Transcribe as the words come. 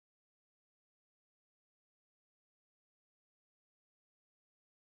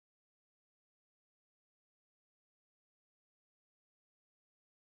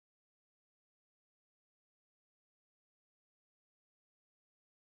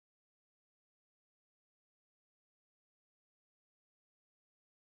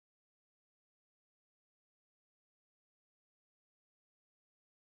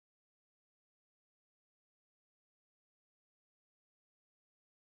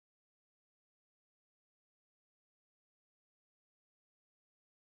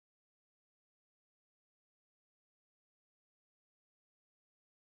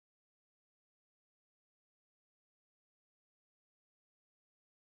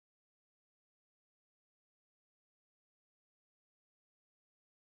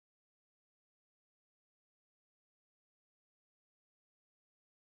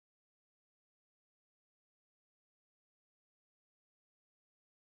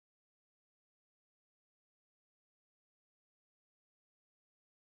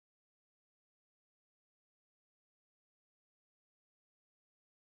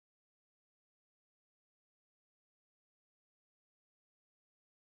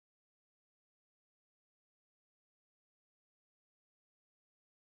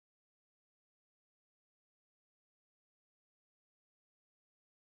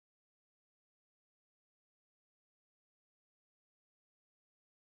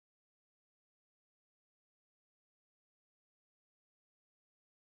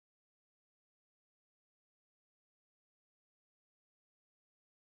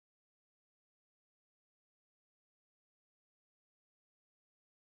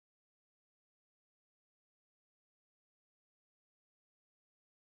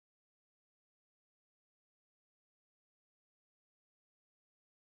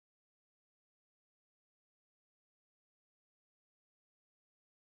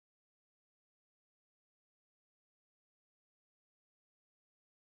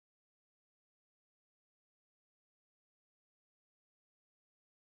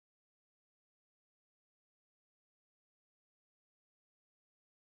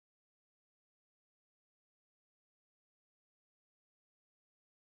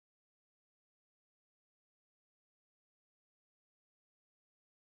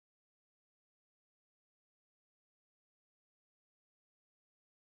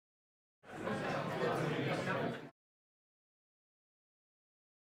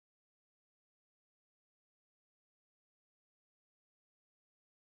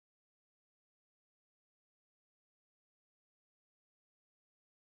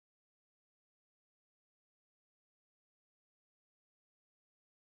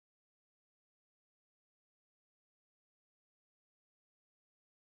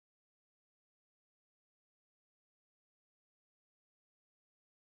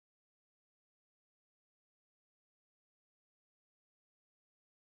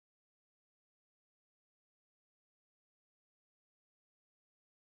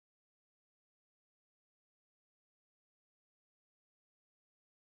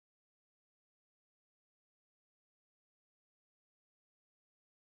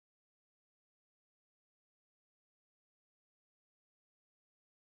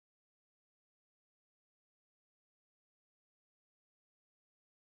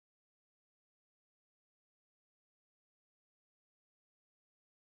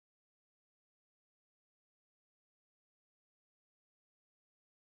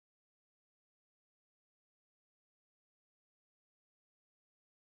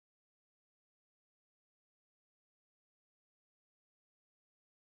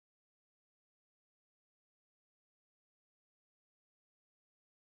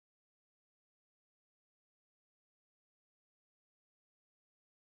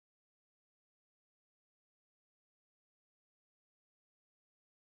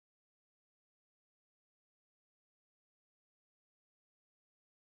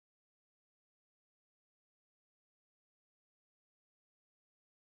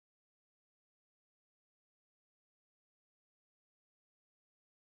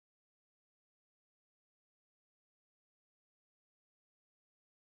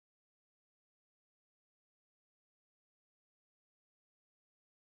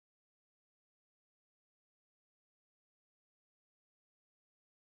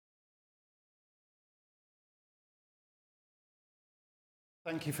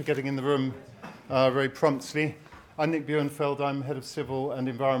Thank you for getting in the room very promptly. I'm Nick Buenfeld. I'm Head of Civil and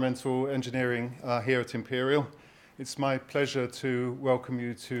Environmental Engineering here at Imperial. It's my pleasure to welcome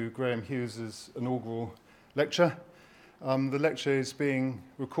you to Graham Hughes's inaugural lecture. The lecture is being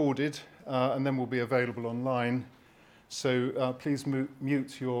recorded and then will be available online. So please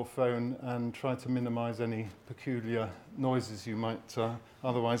mute your phone and try to minimize any peculiar noises you might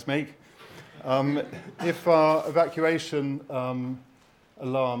otherwise make. If our evacuation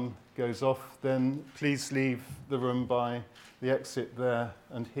alarm goes off, then please leave the room by the exit there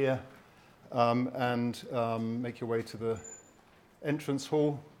and here, and make your way to the entrance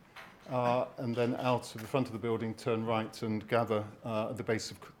hall, and then out to the front of the building, turn right and gather at the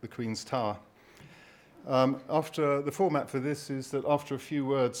base of the Queen's Tower. After the format for this is that after a few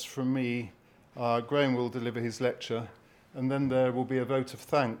words from me, Graham will deliver his lecture, and then there will be a vote of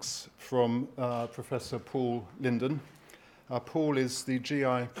thanks from Professor Paul Linden. Paul is the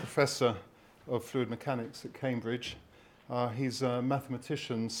GI Professor of Fluid Mechanics at Cambridge. He's a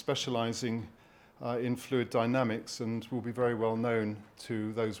mathematician specialising in fluid dynamics and will be very well known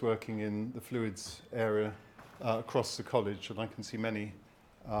to those working in the fluids area across the college. And I can see many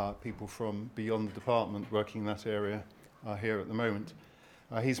people from beyond the department working in that area here at the moment.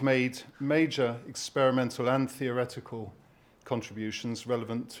 He's made major experimental and theoretical contributions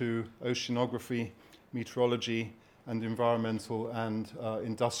relevant to oceanography, meteorology, and environmental and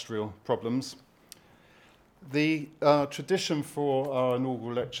industrial problems. The tradition for our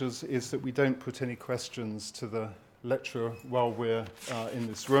inaugural lectures is that we don't put any questions to the lecturer while we're in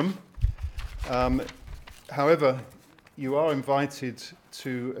this room. However, you are invited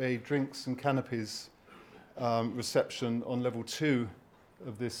to a drinks and canopies reception on level 2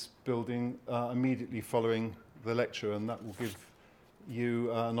 of this building immediately following the lecture, and that will give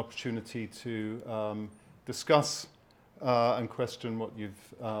you an opportunity to discuss and question what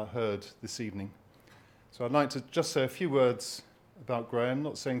you've heard this evening. So I'd like to just say a few words about Graham,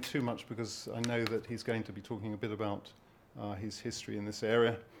 not saying too much because I know that he's going to be talking a bit about his history in this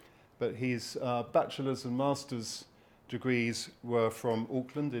area, but his bachelor's and master's degrees were from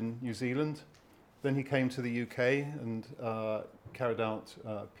Auckland in New Zealand. Then he came to the UK and carried out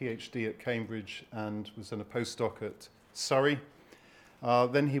a PhD at Cambridge and was then a postdoc at Surrey.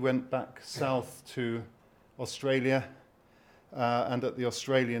 Then he went back south to Australia, and at the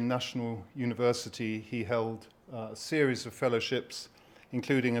Australian National University he held a series of fellowships,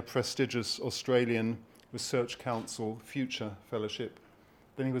 including a prestigious Australian Research Council Future Fellowship.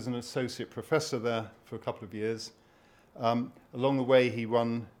 Then he was an associate professor there for a couple of years. Along the way he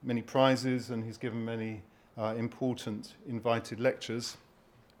won many prizes and he's given many important invited lectures.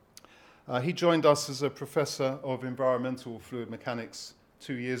 He joined us as a professor of environmental fluid mechanics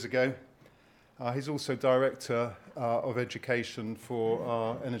 2 years ago. He's also Director of Education for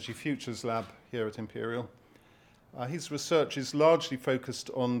our Energy Futures Lab here at Imperial. His research is largely focused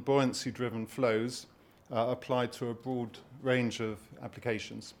on buoyancy-driven flows applied to a broad range of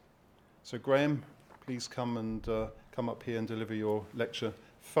applications. So Graham, please come up here and deliver your lecture,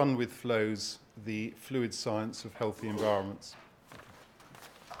 Fun with Flows, the Fluid Science of Healthy Environments.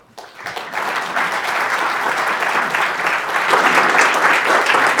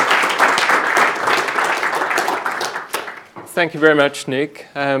 Thank you very much, Nick.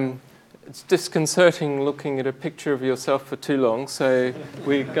 It's disconcerting looking at a picture of yourself for too long, so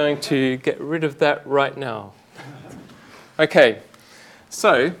we're going to get rid of that right now. Okay,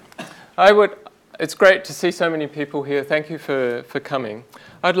 so it's great to see so many people here. Thank you for coming.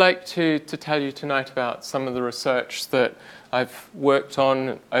 I'd like to tell you tonight about some of the research that I've worked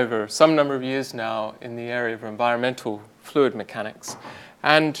on over some number of years now in the area of environmental fluid mechanics.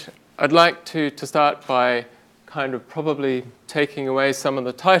 And I'd like to start by kind of probably taking away some of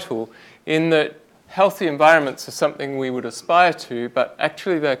the title, in that healthy environments are something we would aspire to, but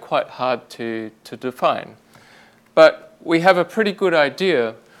actually they're quite hard to define. But we have a pretty good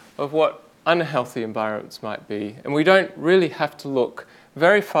idea of what unhealthy environments might be, and we don't really have to look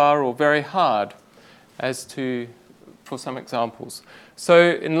very far or very hard for some examples.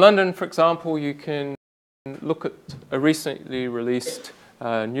 So in London, for example, you can look at a recently released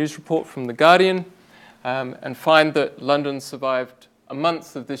news report from The Guardian, and find that London survived a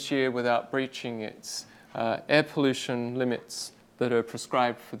month of this year without breaching its air pollution limits that are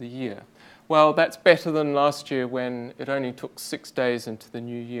prescribed for the year. Well, that's better than last year when it only took 6 days into the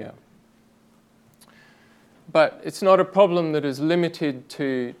new year. But it's not a problem that is limited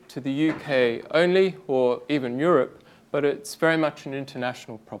to the UK only, or even Europe, but it's very much an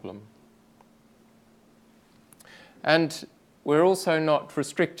international problem. And we're also not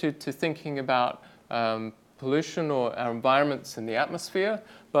restricted to thinking about pollution or our environments in the atmosphere,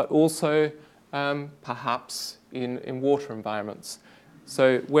 but also perhaps in water environments.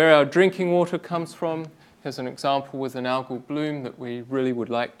 So where our drinking water comes from, here's an example with an algal bloom that we really would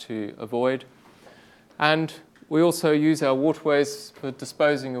like to avoid. And we also use our waterways for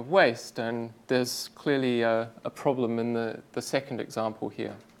disposing of waste, and there's clearly a problem in the second example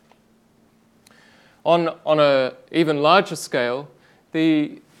here. On an even larger scale,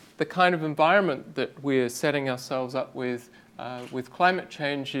 the kind of environment that we're setting ourselves up with climate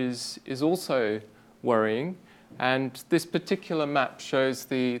change is also worrying. And this particular map shows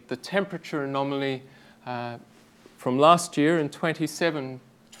the temperature anomaly from last year in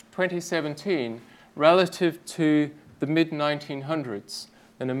 2017 relative to the mid-1900s,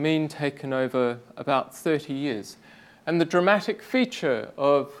 and a mean taken over about 30 years. And the dramatic feature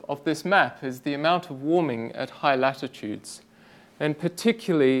of this map is the amount of warming at high latitudes, and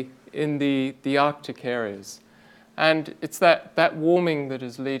particularly in the Arctic areas. And it's that warming that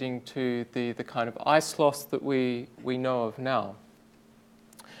is leading to the kind of ice loss that we know of now.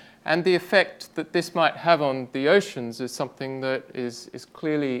 And the effect that this might have on the oceans is something that is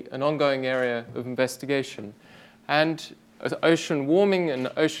clearly an ongoing area of investigation. And ocean warming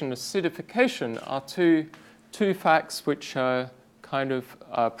and ocean acidification are two facts which are kind of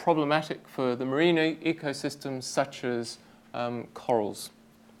problematic for the marine ecosystems such as corals.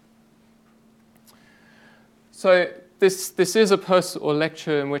 So this is a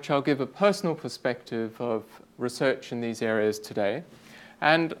lecture in which I'll give a personal perspective of research in these areas today.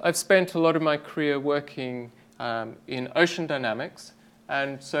 And I've spent a lot of my career working in ocean dynamics,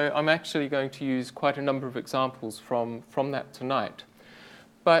 and so I'm actually going to use quite a number of examples from that tonight.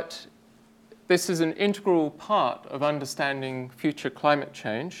 But this is an integral part of understanding future climate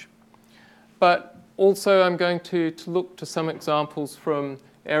change. But also I'm going to look to some examples from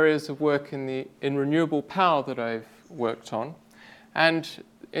areas of work in renewable power that I've worked on. And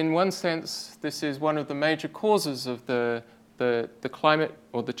in one sense, this is one of the major causes of the climate,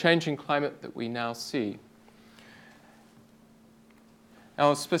 or the changing climate that we now see.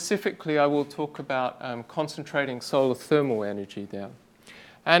 Now, specifically, I will talk about concentrating solar thermal energy there.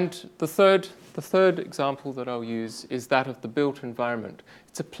 And the third example that I'll use is that of the built environment.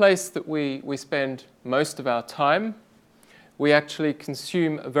 It's a place that we spend most of our time. We actually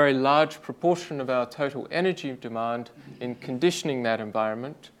consume a very large proportion of our total energy demand in conditioning that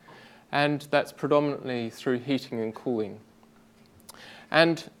environment, and that's predominantly through heating and cooling.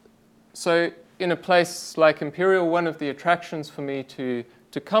 And so in a place like Imperial, one of the attractions for me to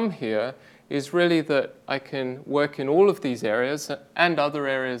come here is really that I can work in all of these areas and other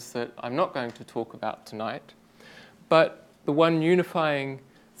areas that I'm not going to talk about tonight. But the one unifying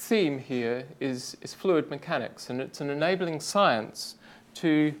theme here is fluid mechanics, and it's an enabling science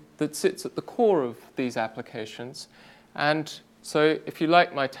that sits at the core of these applications. And so if you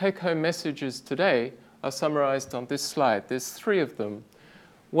like, my take-home messages today are summarized on this slide. There's three of them.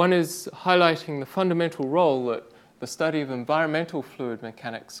 One is highlighting the fundamental role that the study of environmental fluid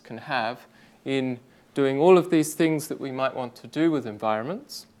mechanics can have in doing all of these things that we might want to do with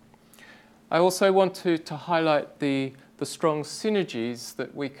environments. I also want to highlight the strong synergies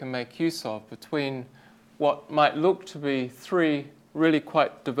that we can make use of between what might look to be three really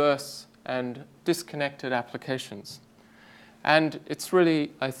quite diverse and disconnected applications. And it's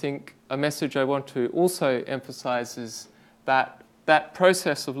really, I think, a message I want to also emphasize is that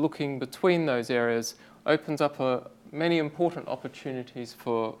process of looking between those areas opens up many important opportunities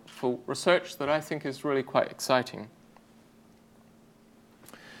for research that I think is really quite exciting.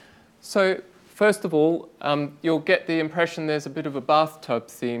 So first of all, you'll get the impression there's a bit of a bathtub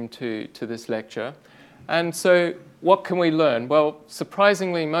theme to this lecture. And so what can we learn? Well,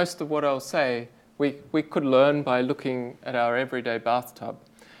 surprisingly, most of what I'll say we could learn by looking at our everyday bathtub.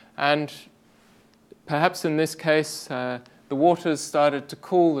 And perhaps in this case, the water's started to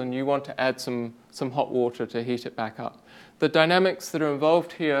cool and you want to add some hot water to heat it back up. The dynamics that are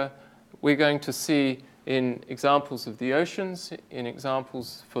involved here, we're going to see in examples of the oceans, in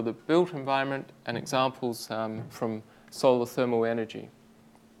examples for the built environment, and examples from solar thermal energy.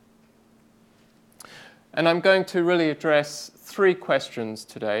 And I'm going to really address three questions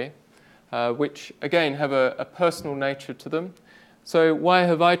today, which again have a personal nature to them. So why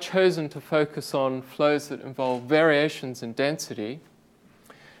have I chosen to focus on flows that involve variations in density?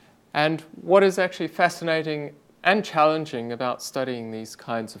 And what is actually fascinating and challenging about studying these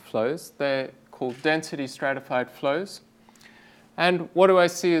kinds of flows? They're called density stratified flows. And what do I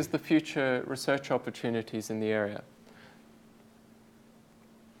see as the future research opportunities in the area?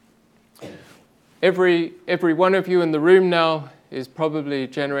 Every one of you in the room now is probably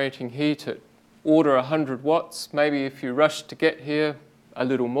generating heat at order 100 watts, maybe if you rush to get here, a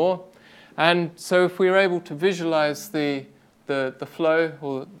little more. And so if we're able to visualize the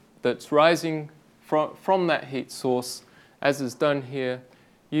flow that's rising from that heat source, as is done here,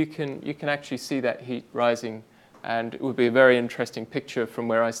 you can actually see that heat rising, and it would be a very interesting picture from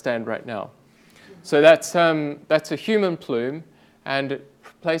where I stand right now. So that's a human plume, and it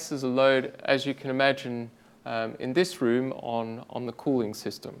places a load, as you can imagine, in this room on the cooling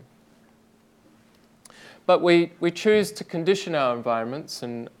system. But we choose to condition our environments,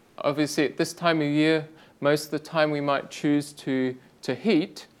 and obviously at this time of year, most of the time we might choose to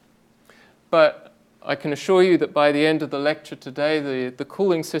heat. But I can assure you that by the end of the lecture today, the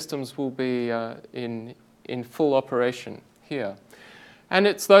cooling systems will be in full operation here. And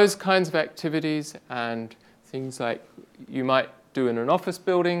it's those kinds of activities and things like you might do in an office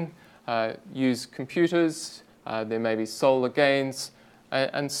building, use computers, there may be solar gains,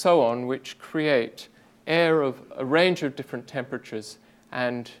 and so on, which create air of a range of different temperatures.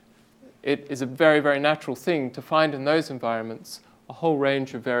 And it is a very, very natural thing to find in those environments a whole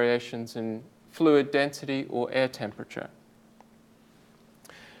range of variations in fluid density or air temperature.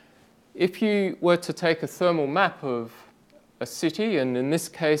 If you were to take a thermal map of a city, and in this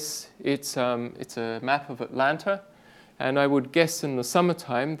case it's a map of Atlanta, and I would guess in the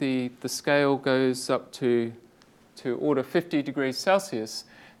summertime the scale goes up to order 50 degrees Celsius,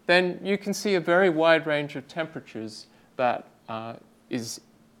 then you can see a very wide range of temperatures that is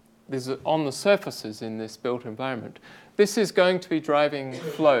on the surfaces in this built environment. This is going to be driving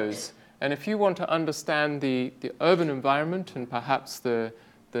flows, and if you want to understand the urban environment and perhaps the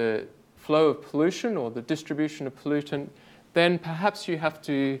flow of pollution or the distribution of pollutant, then perhaps you have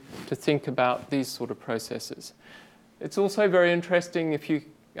to think about these sort of processes. It's also very interesting if you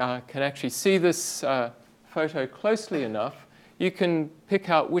can actually see this photo closely enough, you can pick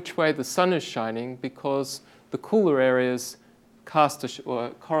out which way the sun is shining because the cooler areas or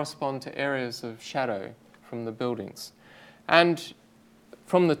correspond to areas of shadow from the buildings. And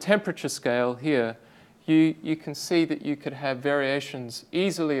from the temperature scale here, you can see that you could have variations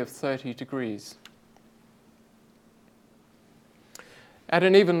easily of 30 degrees. At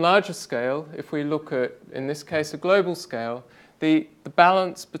an even larger scale, if we look at, in this case, a global scale, the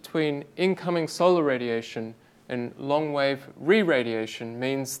balance between incoming solar radiation and long-wave re-radiation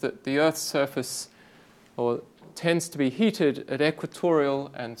means that the Earth's surface tends to be heated at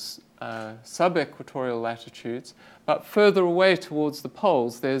equatorial and sub-equatorial latitudes, but further away towards the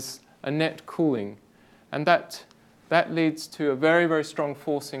poles, there's a net cooling. And that leads to a very, very strong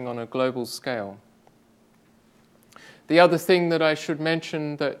forcing on a global scale. The other thing that I should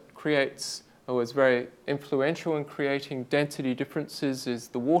mention that creates, or is very influential in creating density differences, is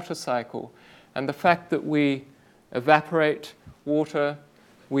the water cycle. And the fact that we evaporate water,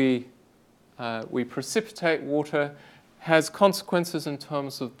 we precipitate water, has consequences in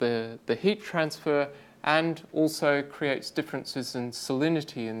terms of the heat transfer and also creates differences in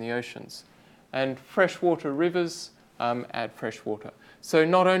salinity in the oceans. And freshwater rivers add fresh water. So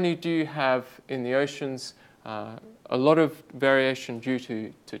not only do you have in the oceans a lot of variation due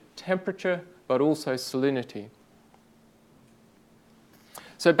to temperature, but also salinity.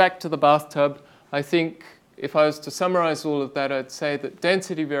 So back to the bathtub, I think if I was to summarize all of that, I'd say that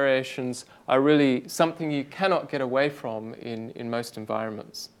density variations are really something you cannot get away from in most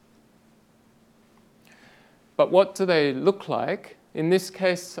environments. But what do they look like? In this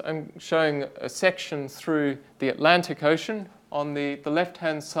case, I'm showing a section through the Atlantic Ocean. On the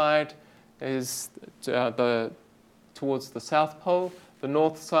left-hand side is towards the South Pole, the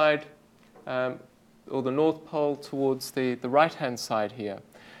north side, or the North Pole towards the right-hand side here.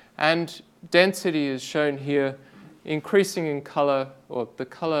 And density is shown here, increasing in color, or the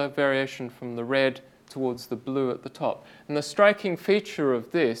color variation from the red towards the blue at the top. And the striking feature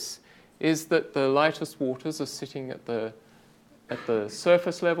of this is that the lightest waters are sitting at the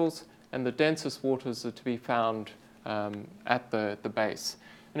surface levels, and the densest waters are to be found at the base.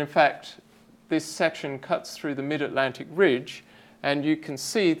 And in fact, this section cuts through the mid-Atlantic ridge, and you can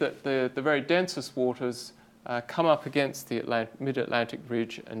see that the very densest waters come up against the mid-Atlantic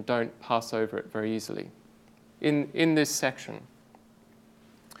ridge and don't pass over it very easily in this section.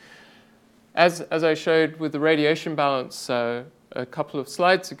 As I showed with the radiation balance a couple of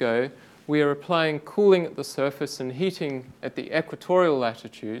slides ago, we are applying cooling at the surface and heating at the equatorial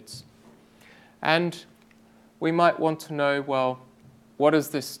latitudes. And we might want to know, well, what does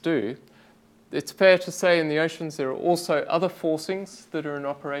this do? It's fair to say in the oceans there are also other forcings that are in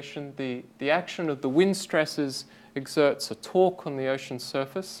operation. The action of the wind stresses exerts a torque on the ocean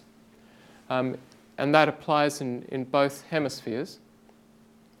surface, and that applies in both hemispheres.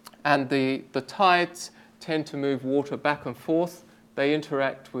 And the tides tend to move water back and forth. They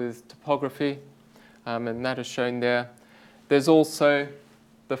interact with topography, and that is shown there. There's also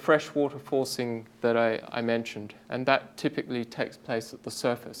the freshwater forcing that I mentioned, and that typically takes place at the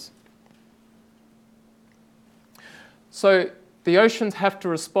surface. So the oceans have to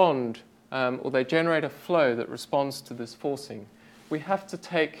respond, or they generate a flow that responds to this forcing. We have to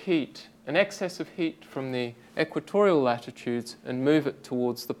take heat, an excess of heat from the equatorial latitudes, and move it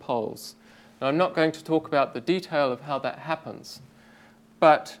towards the poles. Now, I'm not going to talk about the detail of how that happens,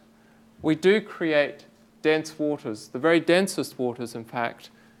 but we do create dense waters, the very densest waters, in fact,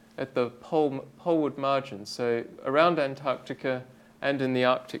 at the poleward margins, so around Antarctica and in the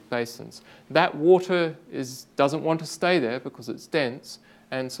Arctic basins. That water doesn't want to stay there because it's dense,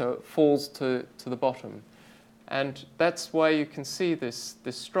 and so it falls to the bottom. And that's why you can see this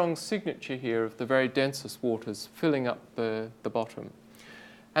strong signature here of the very densest waters filling up the bottom.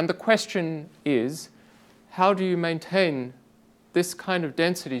 And the question is, how do you maintain this kind of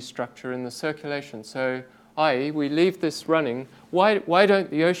density structure in the circulation? So, i.e., we leave this running. Why don't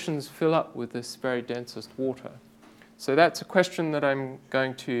the oceans fill up with this very densest water? So that's a question that I'm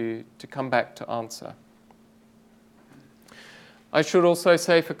going to come back to answer. I should also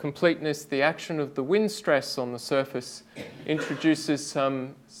say, for completeness, the action of the wind stress on the surface introduces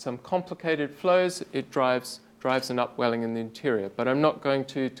some complicated flows. It drives an upwelling in the interior, but I'm not going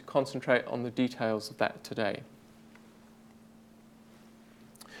to concentrate on the details of that today.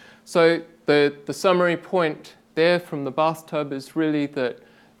 So the summary point there from the bathtub is really that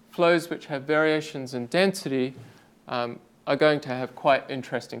flows which have variations in density are going to have quite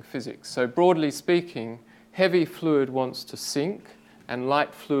interesting physics. So broadly speaking, heavy fluid wants to sink and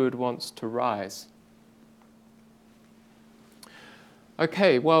light fluid wants to rise.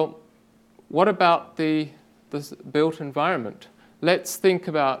 Okay, well, what about the built environment? Let's think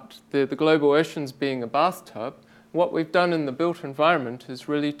about the global oceans being a bathtub. What we've done in the built environment is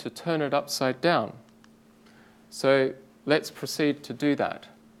really to turn it upside down. So let's proceed to do that.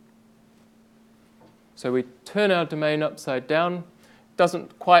 So we turn our domain upside down. It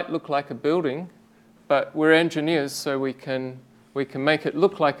doesn't quite look like a building, but we're engineers, so we can make it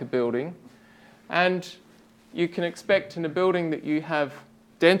look like a building. And you can expect in a building that you have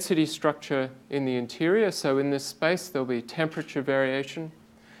density structure in the interior. So in this space, there'll be temperature variation.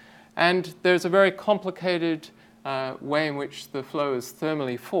 And there's a very complicated way in which the flow is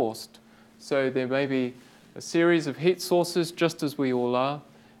thermally forced. So there may be a series of heat sources, just as we all are.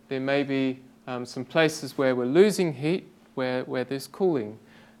 There may be some places where we're losing heat, where there's cooling.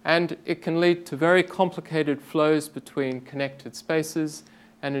 And it can lead to very complicated flows between connected spaces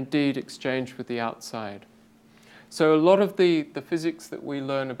and indeed exchange with the outside. So a lot of the physics that we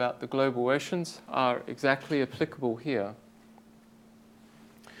learn about the global oceans are exactly applicable here.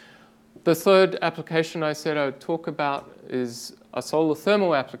 The third application I said I would talk about is solar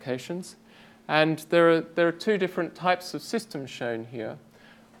thermal applications. And there are two different types of systems shown here.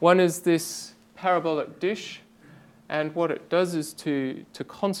 One is this parabolic dish, and what it does is to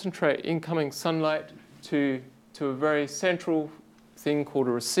concentrate incoming sunlight to a very central thing called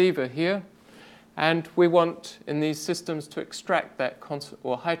a receiver here. And we want, in these systems, to extract that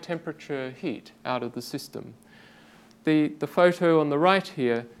high temperature heat out of the system. The photo on the right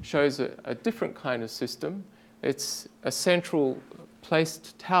here shows a different kind of system. It's a central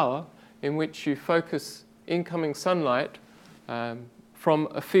placed tower in which you focus incoming sunlight from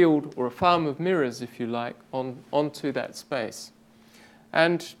a field or a farm of mirrors, if you like, onto that space.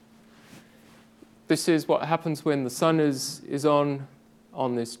 And this is what happens when the sun is on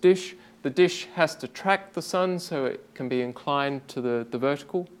this dish. The dish has to track the sun so it can be inclined to the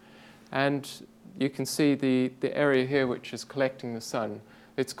vertical. And you can see the area here which is collecting the sun.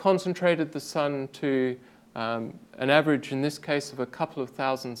 It's concentrated the sun to an average, in this case, of a couple of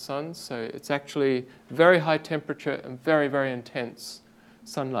thousand suns. So it's actually very high temperature and very, very intense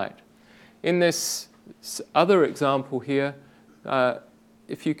sunlight. In this other example here,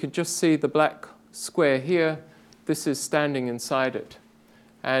 if you could just see the black square here, this is standing inside it.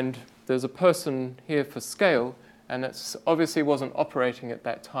 And there's a person here for scale, and it obviously wasn't operating at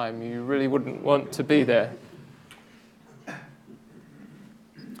that time. You really wouldn't want to be there.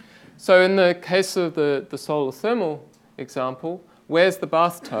 So in the case of the solar thermal example, where's the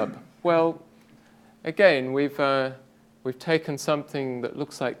bathtub? Well, again, we've taken something that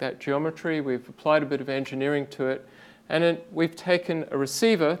looks like that geometry, we've applied a bit of engineering to it, and we've taken a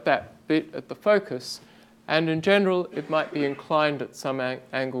receiver, that bit at the focus, and in general, it might be inclined at some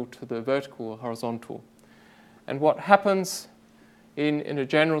angle to the vertical or horizontal. And what happens in a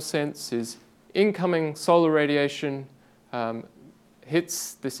general sense is incoming solar radiation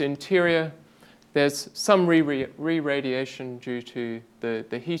hits this interior. There's some re-radiation due to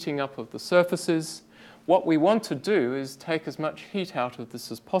the heating up of the surfaces. What we want to do is take as much heat out of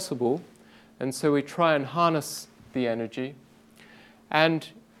this as possible, and so we try and harness the energy. And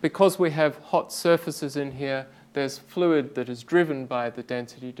because we have hot surfaces in here, there's fluid that is driven by the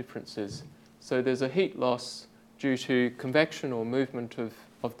density differences. So there's a heat loss due to convection or movement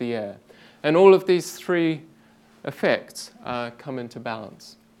of the air. And all of these three effects come into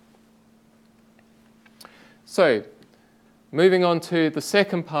balance. So, moving on to the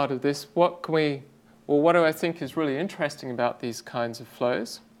second part of this, what do I think is really interesting about these kinds of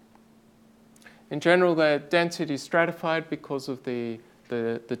flows? In general, they're density stratified because of the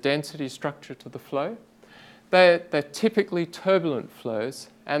density structure to the flow. They're typically turbulent flows,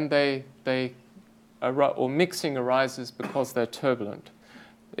 and mixing arises because they're turbulent.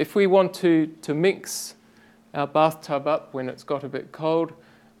 If we want to mix our bathtub up when it's got a bit cold,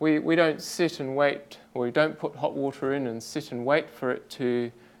 we don't sit and wait, or we don't put hot water in and sit and wait for it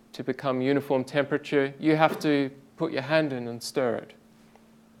to become uniform temperature. You have to put your hand in and stir it.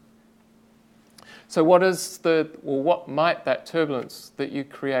 So what might that turbulence that you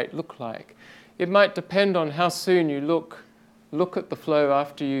create look like? It might depend on how soon you look at the flow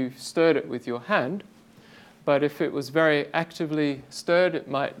after you've stirred it with your hand. But if it was very actively stirred, it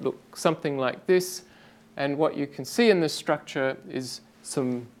might look something like this. And what you can see in this structure is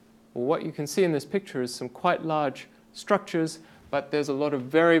what you can see in this picture is some quite large structures, but there's a lot of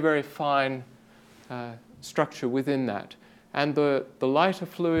very, very fine structure within that. And the lighter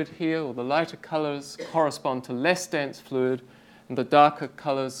fluid here, or the lighter colors, correspond to less dense fluid, and the darker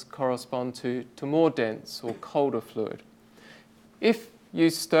colors correspond to more dense or colder fluid. If you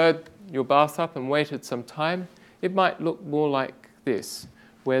stirred your bath up and waited some time, it might look more like this,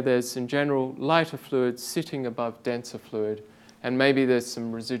 where there's in general lighter fluid sitting above denser fluid, and maybe there's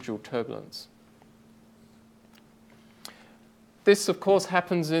some residual turbulence. This, of course,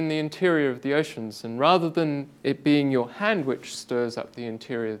 happens in the interior of the oceans, and rather than it being your hand which stirs up the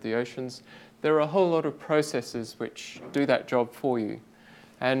interior of the oceans, there are a whole lot of processes which do that job for you.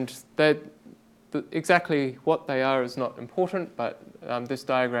 And exactly what they are is not important, but this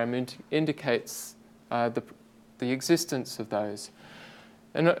diagram indicates the existence of those.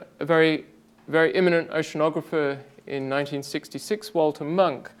 And a very, very eminent oceanographer in 1966, Walter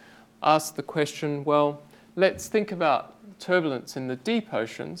Munk, asked the question, well, let's think about turbulence in the deep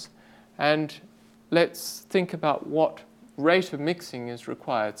oceans, and let's think about what rate of mixing is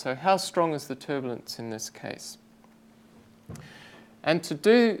required. So how strong is the turbulence in this case? And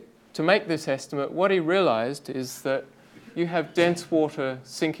to make this estimate, what he realized is that you have dense water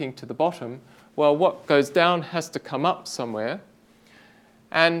sinking to the bottom. Well, what goes down has to come up somewhere.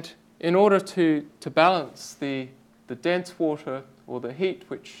 And in order to balance the dense water, or the heat,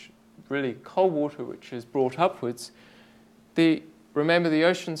 which really cold water, which is brought upwards, remember the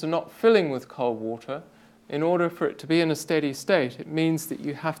oceans are not filling with cold water. In order for it to be in a steady state, it means that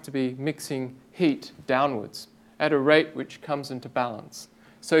you have to be mixing heat downwards at a rate which comes into balance.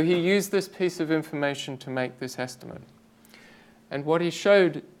 So he used this piece of information to make this estimate. And what he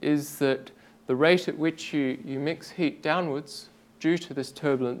showed is that the rate at which you mix heat downwards due to this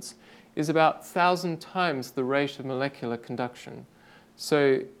turbulence is about 1,000 times the rate of molecular conduction.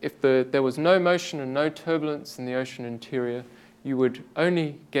 So if there was no motion and no turbulence in the ocean interior, you would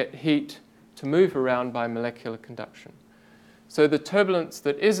only get heat to move around by molecular conduction. So the turbulence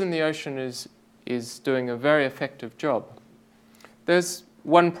that is in the ocean is doing a very effective job. There's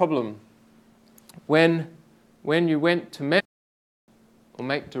one problem. When you went to measure or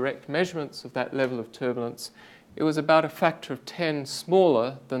make direct measurements of that level of turbulence, it was about a factor of 10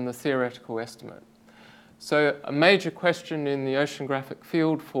 smaller than the theoretical estimate. So a major question in the oceanographic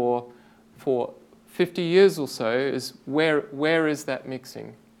field for 50 years or so is where is that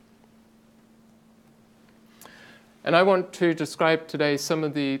mixing? And I want to describe today some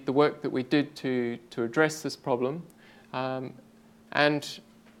of the work that we did to address this problem. And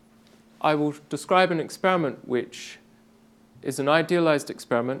I will describe an experiment which is an idealized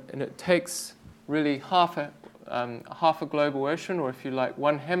experiment, and it takes really half a global ocean, or if you like,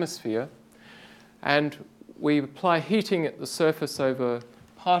 one hemisphere, and we apply heating at the surface over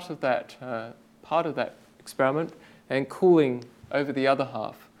part of that experiment and cooling over the other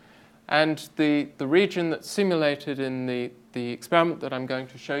half. And the region that's simulated in the experiment that I'm going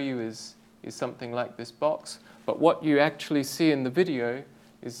to show you is something like this box. But what you actually see in the video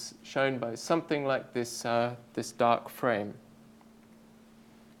is shown by something like this dark frame.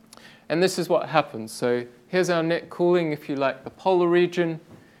 And this is what happens. So here's our net cooling, if you like, the polar region.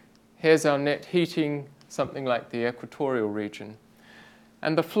 Here's our net heating, something like the equatorial region.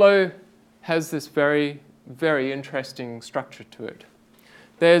 And the flow has this very, very interesting structure to it.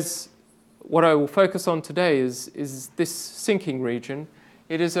 What I will focus on today is this sinking region.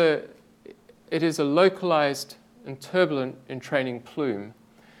 It is a localized and turbulent entraining plume.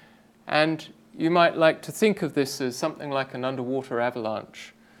 And you might like to think of this as something like an underwater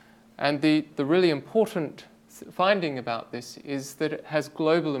avalanche. And the really important finding about this is that it has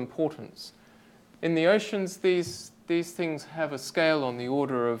global importance. In the oceans, these things have a scale on the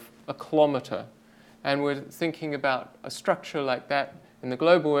order of a kilometer. And we're thinking about a structure like that in the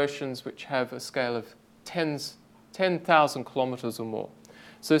global oceans, which have a scale of 10,000 kilometers or more.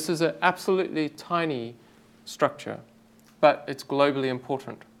 So this is an absolutely tiny structure, but it's globally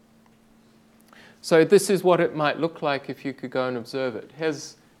important. So this is what it might look like if you could go and observe it.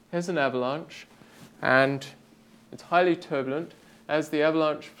 Here's an avalanche, and it's highly turbulent. As the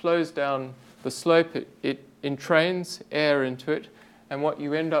avalanche flows down the slope, it entrains air into it, and what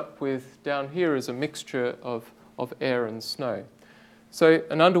you end up with down here is a mixture of air and snow. So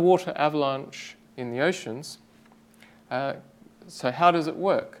an underwater avalanche in the oceans, so how does it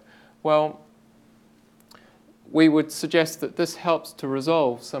work? Well, we would suggest that this helps to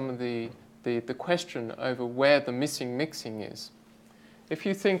resolve some of the question over where the missing mixing is. If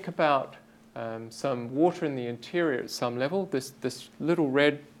you think about some water in the interior at some level, this little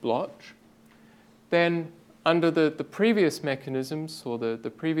red blotch, then under the previous mechanisms or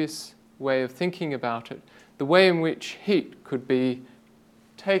the previous way of thinking about it, the way in which heat could be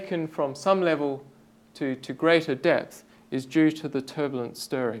taken from some level to greater depth is due to the turbulent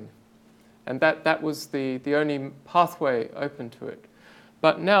stirring. And that was the only pathway open to it.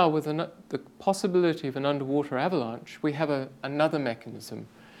 But now with the possibility of an underwater avalanche, we have another mechanism.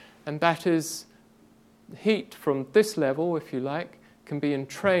 And that is heat from this level, if you like, can be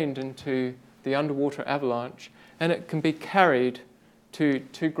entrained into the underwater avalanche, and it can be carried to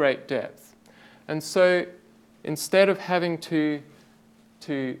great depth. And so instead of having to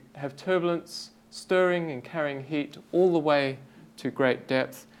have turbulence stirring and carrying heat all the way to great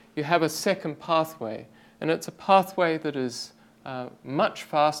depth, you have a second pathway. And it's a pathway that is much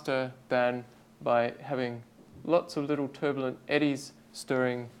faster than by having lots of little turbulent eddies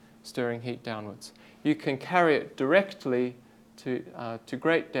stirring heat downwards. You can carry it directly to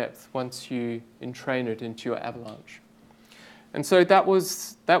great depth once you entrain it into your avalanche. And so that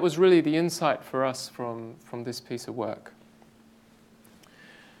was really the insight for us from this piece of work.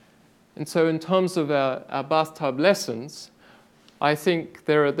 And so in terms of our bathtub lessons, I think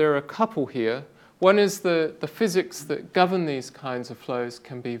there are a couple here. One is the physics that govern these kinds of flows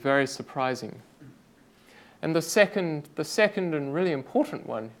can be very surprising. And the second and really important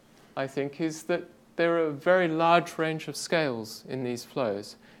one, I think, is that there are a very large range of scales in these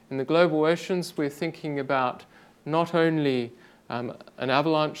flows. In the global oceans, we're thinking about not only an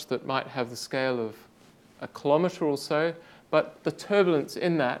avalanche that might have the scale of a kilometer or so, but the turbulence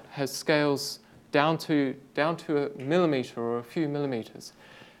in that has scales down to a millimeter or a few millimeters.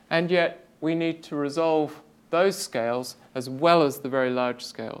 And yet we need to resolve those scales as well as the very large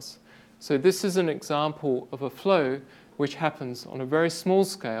scales. So this is an example of a flow which happens on a very small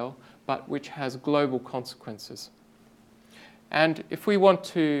scale, but which has global consequences. And if we want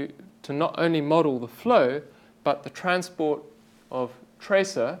to not only model the flow, but the transport of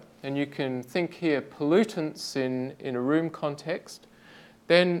tracer, and you can think here pollutants in a room context,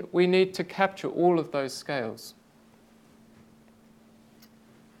 then we need to capture all of those scales.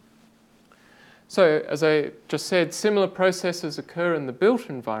 So, as I just said, similar processes occur in the built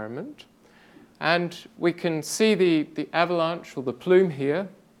environment, and we can see the avalanche or the plume here.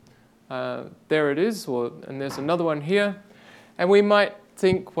 There it is, and there's another one here. And we might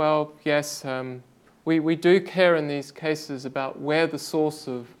think, well, yes, we do care in these cases about where the source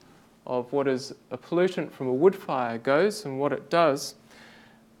of what is a pollutant from a wood fire goes and what it does.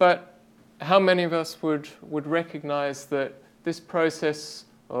 But how many of us would recognize that this process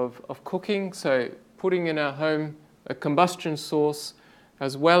of cooking, so putting in our home a combustion source,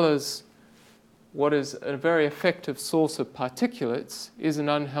 as well as what is a very effective source of particulates, is an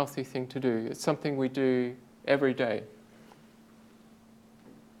unhealthy thing to do. It's something we do every day.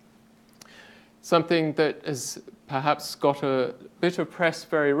 Something that has perhaps got a bit of press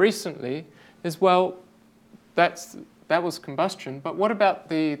very recently is, well, that was combustion, but what about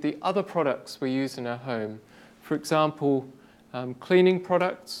the other products we use in our home? For example, cleaning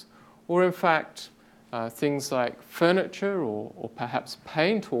products, or in fact, things like furniture or perhaps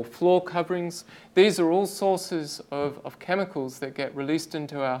paint or floor coverings. These are all sources of chemicals that get released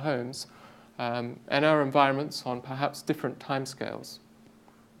into our homes and our environments on perhaps different timescales.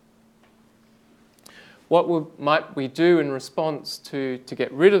 might we do in response to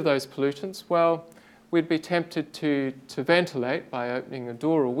get rid of those pollutants? Well, we'd be tempted to ventilate by opening a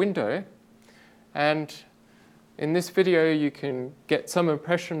door or window. And in this video, you can get some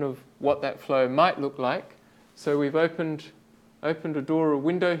impression of what that flow might look like. So we've opened a door or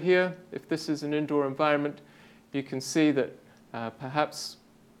window here. If this is an indoor environment, you can see that perhaps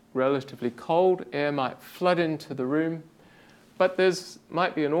relatively cold air might flood into the room, but there's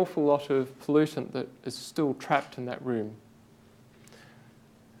might be an awful lot of pollutant that is still trapped in that room.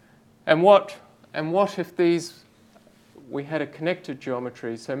 And what if we had a connected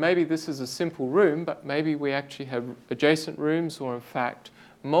geometry? So maybe this is a simple room, but maybe we actually have adjacent rooms, or in fact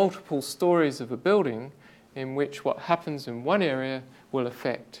multiple stories of a building in which what happens in one area will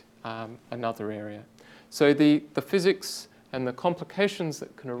affect another area. So the physics and the complications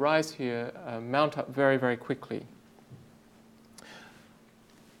that can arise here mount up very, very quickly.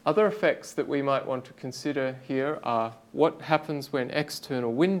 Other effects that we might want to consider here are what happens when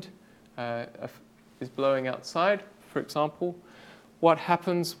external wind is blowing outside, for example. What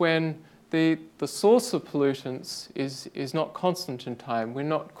happens when the source of pollutants is not constant in time. We're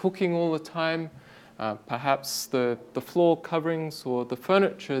not cooking all the time. Perhaps the floor coverings or the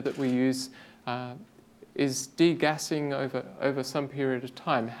furniture that we use is degassing over some period of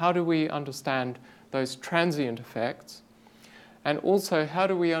time. How do we understand those transient effects? And also, how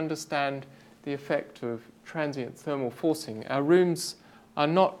do we understand the effect of transient thermal forcing? Our rooms are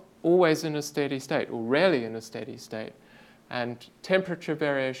not always in a steady state, or rarely in a steady state. And temperature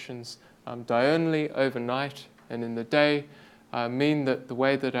variations diurnally overnight and in the day mean that the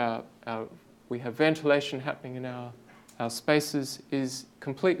way that we have ventilation happening in our spaces is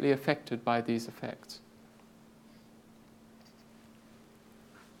completely affected by these effects.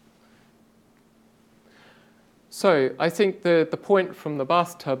 So I think the point from the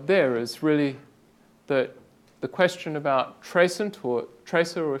bathtub there is really that the question about tracer,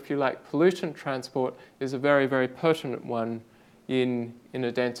 or if you like, pollutant transport is a very, very pertinent one in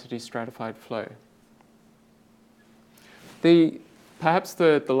a density stratified flow. Perhaps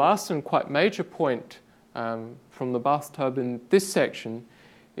the last and quite major point from the bathtub in this section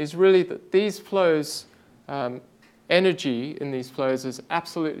is really that these flows, energy in these flows is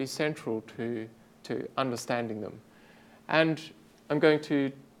absolutely central to understanding them. And I'm going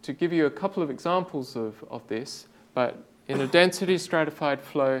to give you a couple of examples of this, but in a density stratified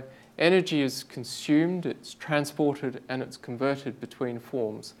flow, energy is consumed, it's transported, and it's converted between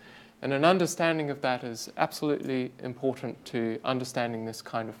forms. And an understanding of that is absolutely important to understanding this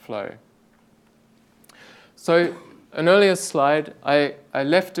kind of flow. So an earlier slide, I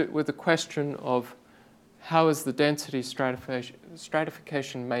left it with the question of how is the density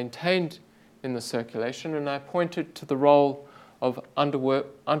stratification maintained in the circulation, and I pointed to the role of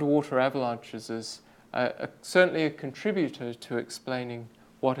underwater avalanches as certainly a contributor to explaining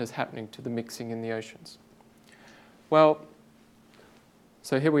what is happening to the mixing in the oceans. Well,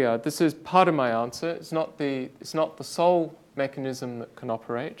 so here we are. This is part of my answer. It's not the sole mechanism that can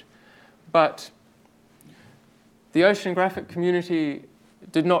operate, but the oceanographic community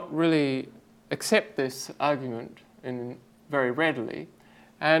did not really accept this argument very readily,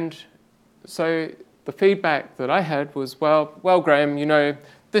 and so the feedback that I had was, well, Graham, you know,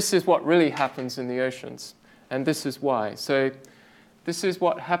 this is what really happens in the oceans, and this is why. So this is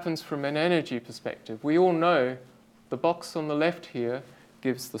what happens from an energy perspective. We all know the box on the left here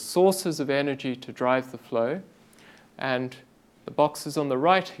gives the sources of energy to drive the flow, and the boxes on the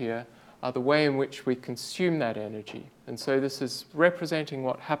right here are the way in which we consume that energy. And so this is representing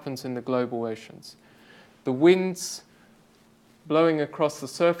what happens in the global oceans. The winds blowing across the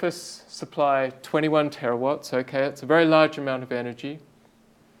surface supply 21 terawatts. Okay, it's a very large amount of energy.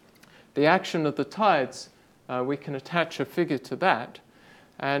 The action of the tides, we can attach a figure to that,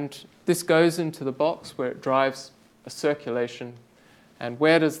 and this goes into the box where it drives a circulation. And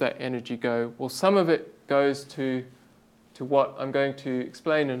where does that energy go? Well, some of it goes to what I'm going to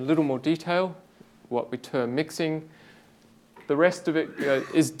explain in a little more detail, what we term mixing. The rest of it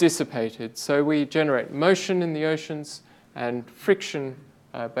is dissipated. So we generate motion in the oceans, and friction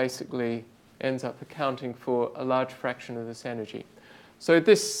basically ends up accounting for a large fraction of this energy. So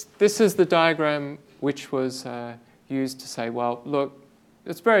this is the diagram which was used to say, well, look,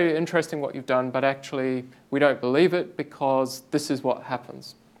 it's very interesting what you've done, but actually we don't believe it because this is what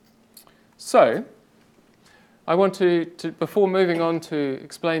happens. So I want to before moving on to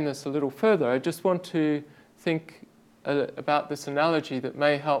explain this a little further, I just want to think about this analogy that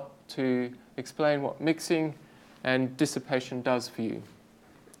may help to explain what mixing and dissipation does for you.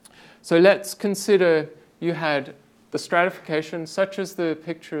 So let's consider you had the stratification, such as the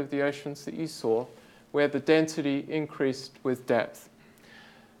picture of the oceans that you saw, where the density increased with depth.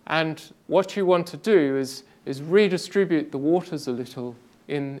 And what you want to do is redistribute the waters a little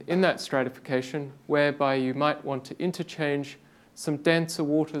in that stratification, whereby you might want to interchange some denser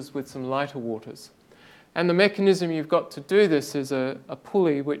waters with some lighter waters. And the mechanism you've got to do this is a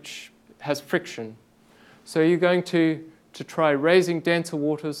pulley which has friction. So you're going to try raising denser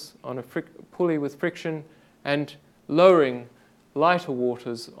waters on a pulley with friction and lowering lighter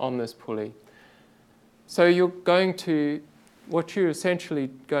waters on this pulley. So what you're essentially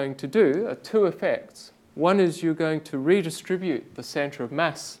going to do are two effects. One is you're going to redistribute the center of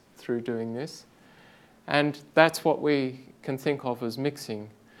mass through doing this, and that's what we can think of as mixing.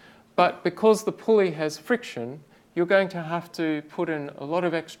 But because the pulley has friction, you're going to have to put in a lot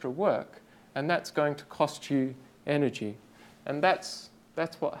of extra work, and that's going to cost you energy. And that's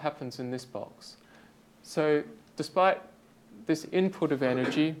what happens in this box. So despite this input of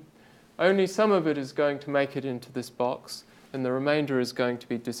energy, only some of it is going to make it into this box, and the remainder is going to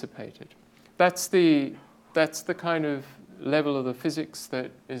be dissipated. That's the kind of level of the physics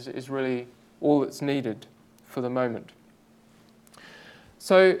that is really all that's needed for the moment.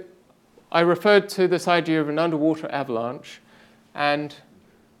 So I referred to this idea of an underwater avalanche, and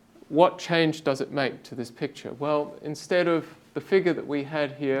what change does it make to this picture? Well, instead of the figure that we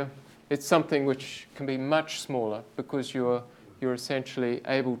had here, it's something which can be much smaller because you're essentially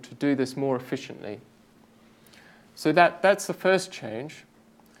able to do this more efficiently. So that's the first change.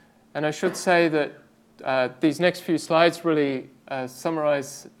 And I should say that these next few slides really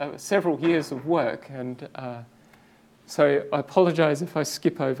summarize several years of work, and so I apologize if I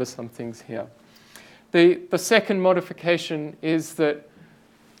skip over some things here. The second modification is that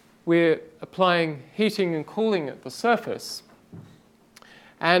we're applying heating and cooling at the surface.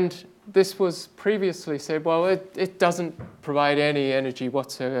 And this was previously said, well, it doesn't provide any energy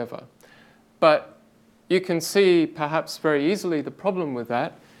whatsoever. But you can see perhaps very easily the problem with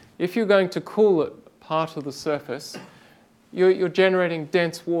that. If you're going to cool at part of the surface, you're generating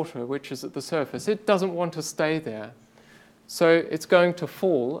dense water, which is at the surface. It doesn't want to stay there. So it's going to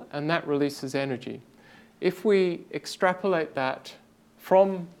fall, and that releases energy. If we extrapolate that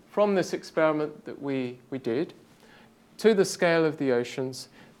from this experiment that we did to the scale of the oceans,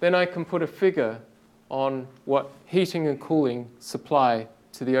 then I can put a figure on what heating and cooling supply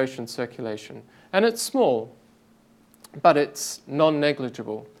to the ocean circulation. And it's small, but it's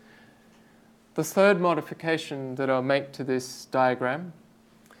non-negligible. The third modification that I'll make to this diagram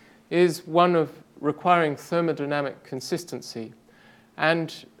is one of requiring thermodynamic consistency.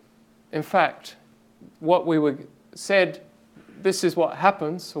 And in fact, what we were said, this is what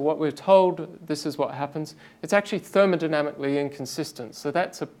happens, or what we're told, this is what happens, it's actually thermodynamically inconsistent. So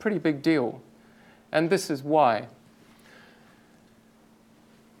that's a pretty big deal. And this is why.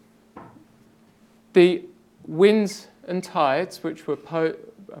 The winds and tides, which were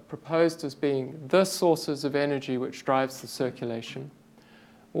proposed as being the sources of energy which drives the circulation,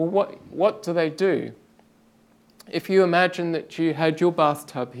 well, what do they do? If you imagine that you had your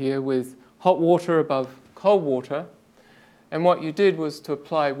bathtub here with hot water above cold water, and what you did was to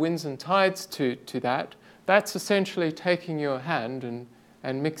apply winds and tides to that, that's essentially taking your hand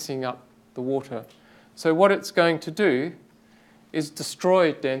and mixing up the water. So what it's going to do is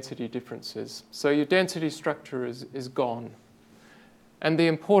destroy density differences. So your density structure is gone. And the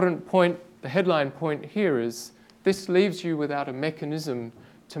important point, the headline point here is this leaves you without a mechanism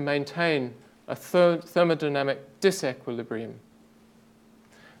to maintain a thermodynamic disequilibrium.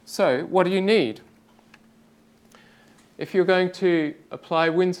 So what do you need? If you're going to apply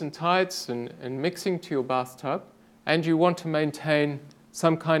winds and tides and mixing to your bathtub, and you want to maintain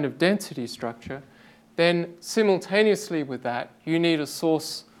some kind of density structure, then simultaneously with that, you need a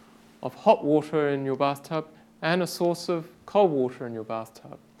source of hot water in your bathtub and a source of cold water in your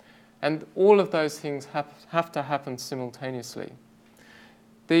bathtub. And all of those things have to happen simultaneously.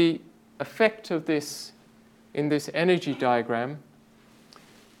 The effect of this in this energy diagram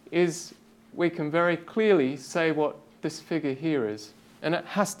is we can very clearly say what this figure here is. And it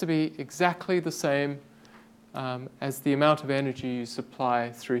has to be exactly the same as the amount of energy you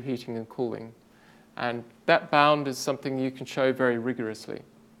supply through heating and cooling. And that bound is something you can show very rigorously.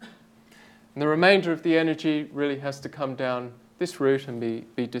 And the remainder of the energy really has to come down this route and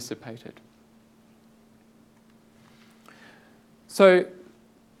be dissipated. So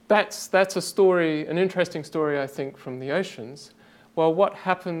that's a story, an interesting story, I think, from the oceans. Well, what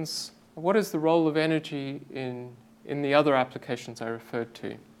is the role of energy in the other applications I referred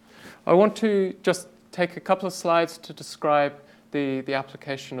to? I want to just take a couple of slides to describe the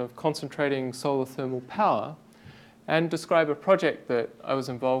application of concentrating solar thermal power and describe a project that I was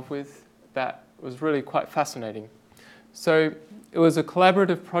involved with that was really quite fascinating. So it was a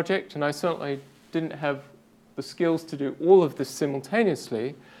collaborative project, and I certainly didn't have the skills to do all of this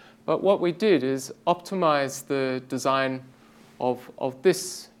simultaneously. But what we did is optimize the design of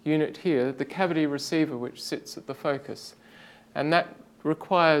this unit here, the cavity receiver, which sits at the focus. And that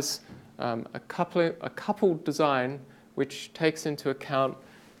requires a coupled design which takes into account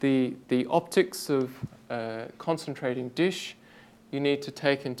the optics of a concentrating dish. You need to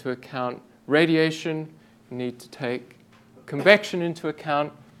take into account radiation. You need to take convection into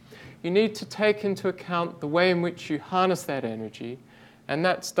account. You need to take into account the way in which you harness that energy. And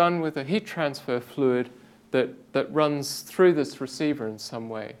that's done with a heat transfer fluid that runs through this receiver in some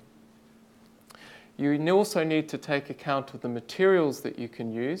way. You also need to take account of the materials that you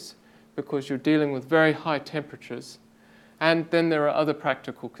can use, because you're dealing with very high temperatures. And then there are other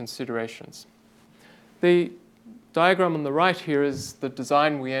practical considerations. The diagram on the right here is the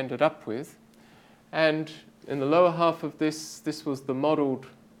design we ended up with. And in the lower half of this was the modeled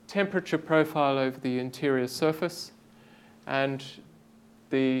temperature profile over the interior surface. And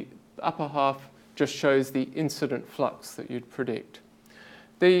the upper half just shows the incident flux that you'd predict.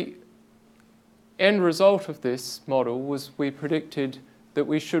 The end result of this model was we predicted that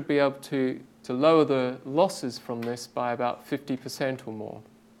we should be able to lower the losses from this by about 50% or more.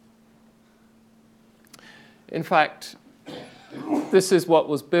 In fact, this is what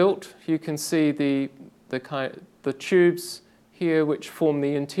was built. You can see the tubes here which form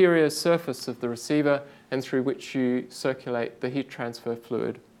the interior surface of the receiver and through which you circulate the heat transfer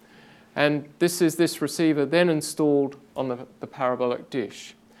fluid. And this is this receiver then installed on the parabolic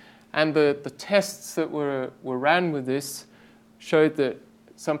dish. And the tests that were ran with this showed that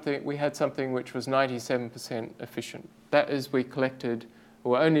we had something which was 97% efficient. That is, we collected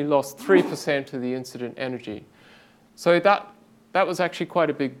or only lost 3% of the incident energy. So that was actually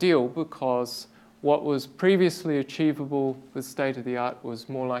quite a big deal, because what was previously achievable with state-of-the-art was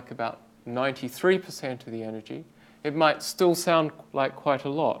more like about 93% of the energy. It might still sound like quite a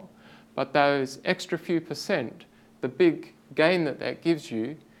lot, but those extra few percent, the big gain that gives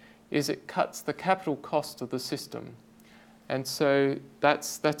you is it cuts the capital cost of the system. And so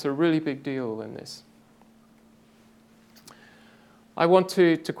that's a really big deal in this. I want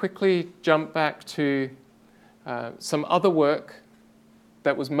to quickly jump back to some other work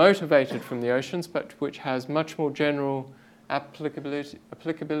that was motivated from the oceans, but which has much more general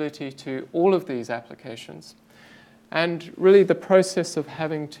applicability to all of these applications. And really the process of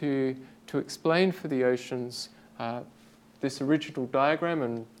having to explain for the oceans this original diagram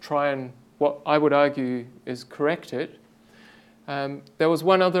and try and, what I would argue is, correct it. There was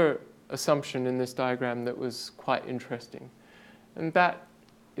one other assumption in this diagram that was quite interesting, and that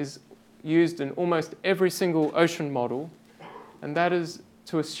is used in almost every single ocean model, and that is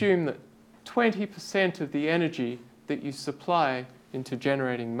to assume that 20% of the energy that you supply into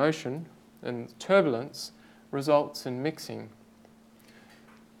generating motion and turbulence results in mixing.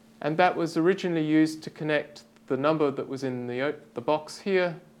 And that was originally used to connect the number that was in the box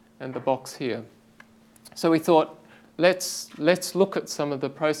here and the box here. So we thought, let's look at some of the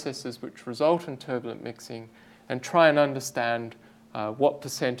processes which result in turbulent mixing and try and understand what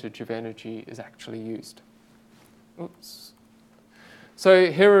percentage of energy is actually used. Oops.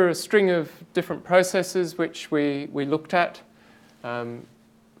 So here are a string of different processes which we looked at.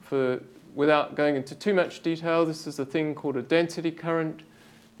 Without going into too much detail, this is a thing called a density current.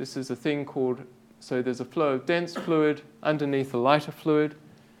 This is a thing called, so there's a flow of dense fluid underneath a lighter fluid.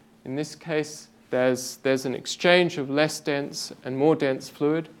 In this case, there's an exchange of less dense and more dense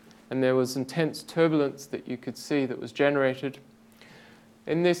fluid, and there was intense turbulence that you could see that was generated.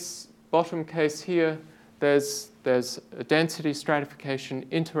 In this bottom case here, there's a density stratification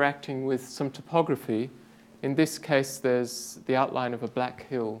interacting with some topography. In this case, there's the outline of a black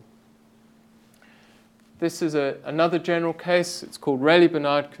hill. This is another general case. It's called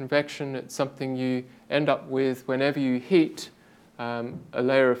Rayleigh-Bernard convection. It's something you end up with whenever you heat a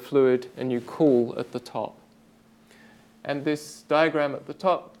layer of fluid and you cool at the top. And this diagram at the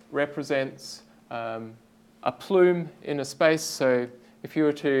top represents a plume in a space. So if you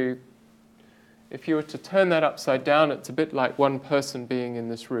were to turn that upside down, it's a bit like one person being in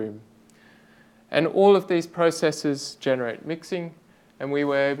this room. And all of these processes generate mixing, and we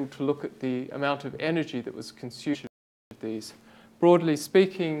were able to look at the amount of energy that was consumed of these. Broadly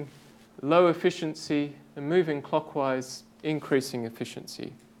speaking, low efficiency and moving clockwise, increasing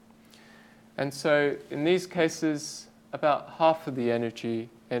efficiency. And so in these cases, about half of the energy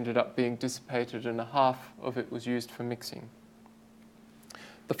ended up being dissipated and half of it was used for mixing.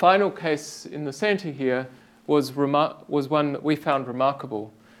 The final case in the center here was one that we found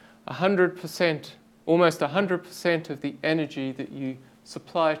remarkable. 100%, almost 100% of the energy that you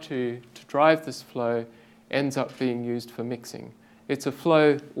supply to drive this flow ends up being used for mixing. It's a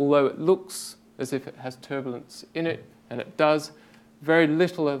flow, although it looks as if it has turbulence in it, and it does, very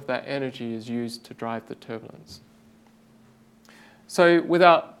little of that energy is used to drive the turbulence. So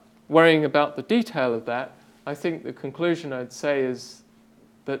without worrying about the detail of that, I think the conclusion I'd say is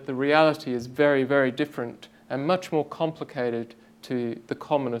that the reality is very, very different and much more complicated to the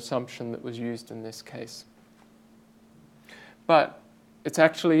common assumption that was used in this case. But it's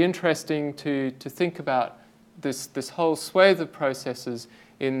actually interesting to think about this whole swathe of processes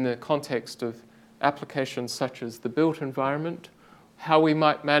in the context of applications such as the built environment, how we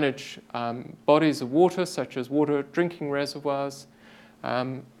might manage bodies of water, such as water drinking reservoirs,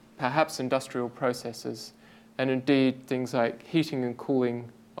 perhaps industrial processes, and indeed things like heating and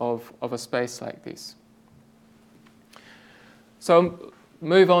cooling of a space like this. So I'll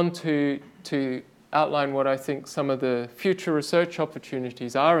move on to outline what I think some of the future research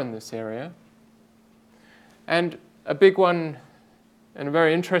opportunities are in this area. And a big one and a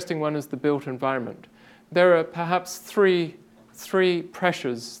very interesting one is the built environment. There are perhaps three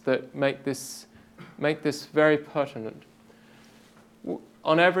pressures that make this very pertinent.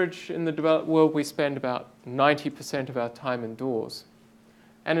 On average, in the developed world, we spend about 90% of our time indoors.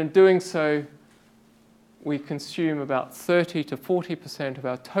 And in doing so, we consume about 30 to 40% of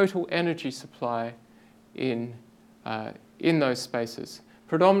our total energy supply in those spaces.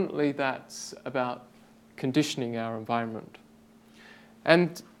 Predominantly, that's about conditioning our environment.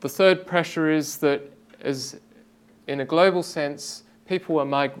 And the third pressure is that, as in a global sense, people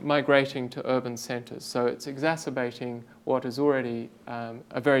are migrating to urban centres. So it's exacerbating what is already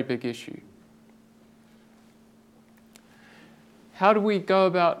a very big issue. How do we go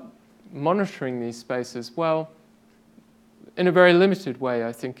about monitoring these spaces? Well, in a very limited way,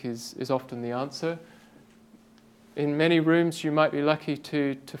 I think, is often the answer. In many rooms, you might be lucky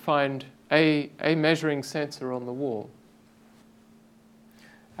to find a measuring sensor on the wall.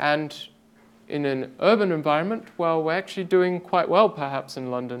 And in an urban environment, well, we're actually doing quite well, perhaps,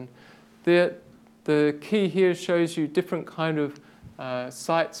 in London. The key here shows you different kind of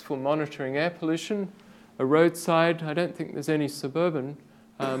sites for monitoring air pollution. A roadside, I don't think there's any suburban,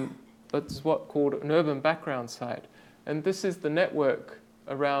 but there's what's called an urban background site. And this is the network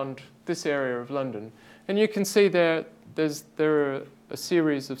around this area of London. And you can see there are a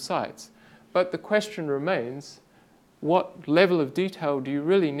series of sites. But the question remains, what level of detail do you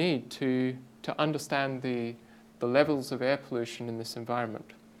really need to understand the levels of air pollution in this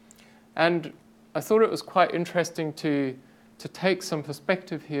environment? And I thought it was quite interesting to take some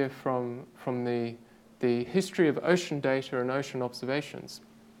perspective here from the history of ocean data and ocean observations.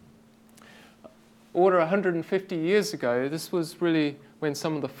 Order 150 years ago, this was really when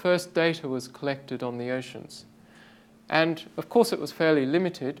some of the first data was collected on the oceans. And of course it was fairly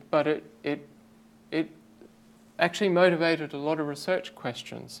limited, but it actually motivated a lot of research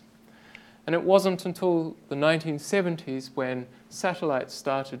questions. And it wasn't until the 1970s when satellites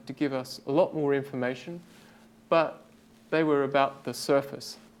started to give us a lot more information, but they were about the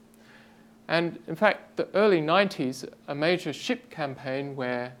surface. And in fact, the early 90s, a major ship campaign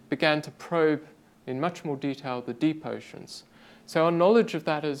began to probe in much more detail the deep oceans. So our knowledge of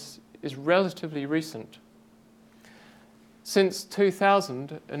that is relatively recent. Since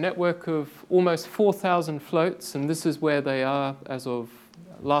 2000, a network of almost 4,000 floats, and this is where they are as of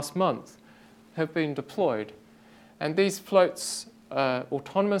last month, have been deployed. And these floats are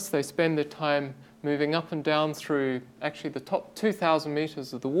autonomous. They spend their time moving up and down through actually the top 2,000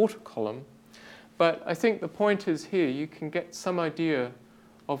 meters of the water column. But I think the point is here, you can get some idea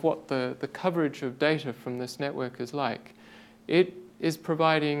of what the coverage of data from this network is like. It is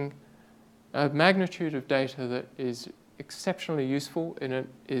providing a magnitude of data that is exceptionally useful, and it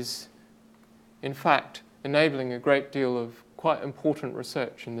is, in fact, enabling a great deal of quite important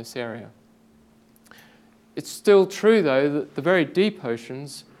research in this area. It's still true, though, that the very deep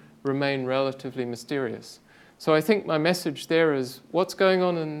oceans remain relatively mysterious. So I think my message there is what's going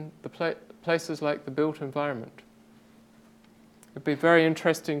on in the places like the built environment. It'd be very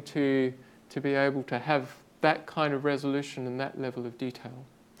interesting to be able to have that kind of resolution and that level of detail.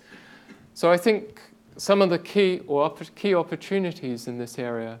 So I think some of the key opportunities in this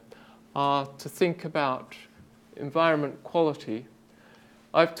area are to think about environment quality.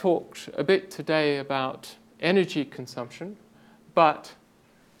 I've talked a bit today about energy consumption, but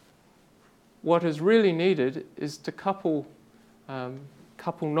what is really needed is to couple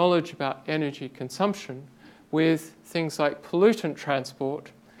knowledge about energy consumption with things like pollutant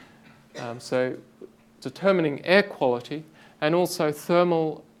transport, so determining air quality, and also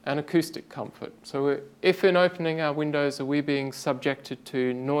thermal and acoustic comfort. So if in opening our windows are we being subjected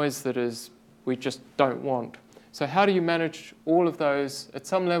to noise that we just don't want? So how do you manage all of those, at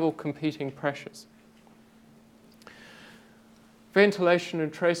some level, competing pressures? Ventilation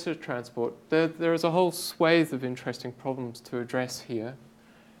and tracer transport. There is a whole swathe of interesting problems to address here.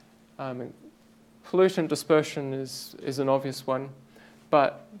 Pollutant dispersion is an obvious one,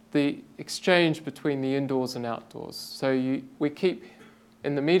 but the exchange between the indoors and outdoors. So we keep,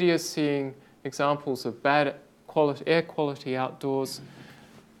 in the media, seeing examples of bad air quality outdoors.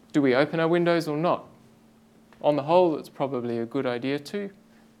 Do we open our windows or not? On the whole, it's probably a good idea to,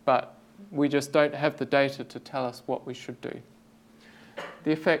 but we just don't have the data to tell us what we should do.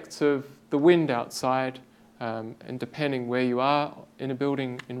 The effects of the wind outside, and depending where you are in a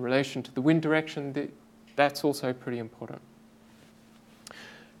building in relation to the wind direction, that's also pretty important.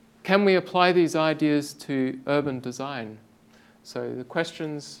 Can we apply these ideas to urban design? So the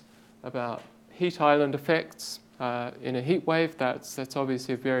questions about heat island effects in a heat wave, that's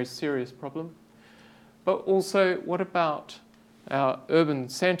obviously a very serious problem. But also, what about our urban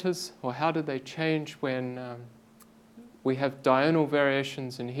centres, or how do they change when we have diurnal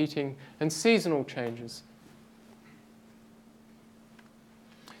variations in heating and seasonal changes?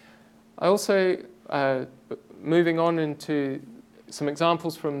 I also, moving on into some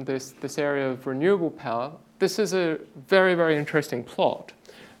examples from this area of renewable power, this is a very, very interesting plot.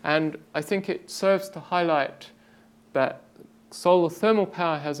 And I think it serves to highlight that solar thermal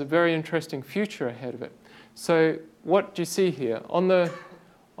power has a very interesting future ahead of it. So what do you see here? On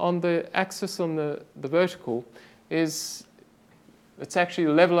the axis on the vertical it's actually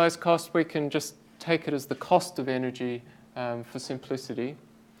the levelized cost. We can just take it as the cost of energy for simplicity.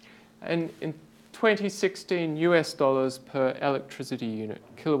 And in 2016 US dollars per electricity unit,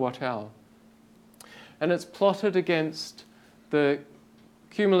 kilowatt hour. And it's plotted against the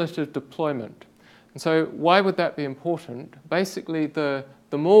cumulative deployment. And so why would that be important? Basically, the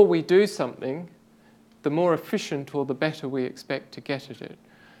more we do something, the more efficient or the better we expect to get at it.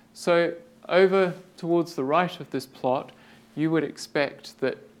 So over towards the right of this plot, you would expect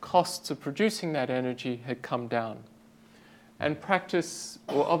that costs of producing that energy had come down. And practice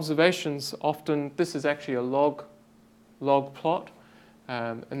or observations often, this is actually a log plot,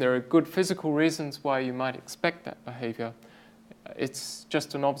 and there are good physical reasons why you might expect that behavior. It's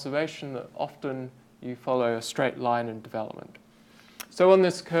just an observation that often you follow a straight line in development. So on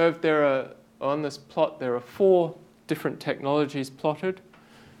this curve, on this plot, there are 4 different technologies plotted.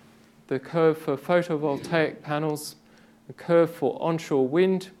 The curve for photovoltaic panels, the curve for onshore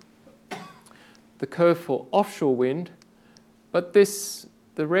wind, the curve for offshore wind, but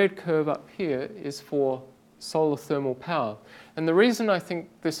the red curve up here is for solar thermal power. And the reason I think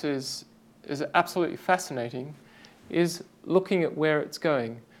this is absolutely fascinating is looking at where it's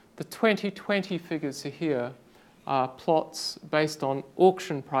going. The 2020 figures here are plots based on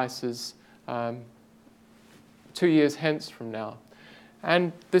auction prices 2 years hence from now.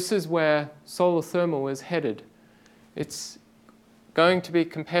 And this is where solar thermal is headed. It's going to be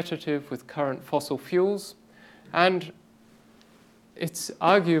competitive with current fossil fuels, and it's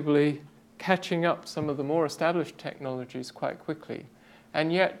arguably catching up some of the more established technologies quite quickly.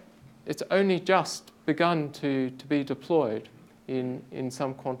 And yet, it's only just begun to be deployed in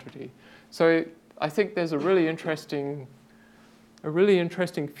some quantity. So I think there's a really interesting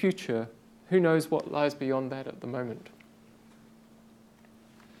future. Who knows what lies beyond that at the moment?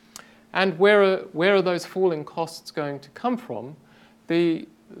 And where are those falling costs going to come from? The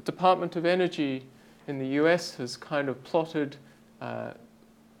Department of Energy in the US has kind of plotted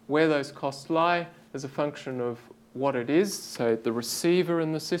where those costs lie as a function of what it is, so the receiver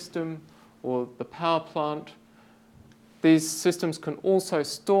in the system or the power plant. These systems can also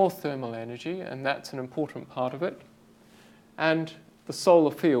store thermal energy, and that's an important part of it. And the solar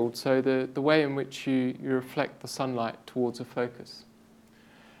field, so the way in which you reflect the sunlight towards a focus.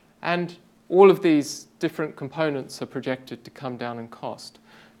 And all of these different components are projected to come down in cost.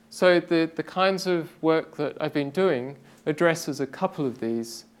 So the kinds of work that I've been doing addresses a couple of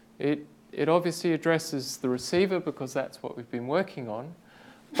these. It obviously addresses the receiver because that's what we've been working on,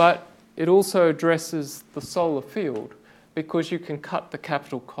 but it also addresses the solar field because you can cut the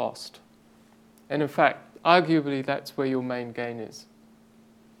capital cost. And in fact, arguably, that's where your main gain is.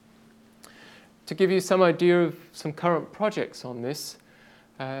 To give you some idea of some current projects on this,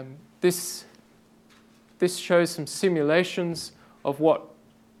 this shows some simulations of what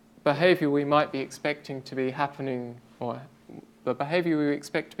behavior we might be expecting to be happening, or the behavior we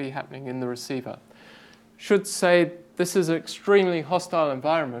expect to be happening in the receiver. Should say this is an extremely hostile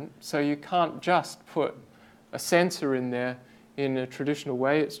environment, so you can't just put a sensor in there in a traditional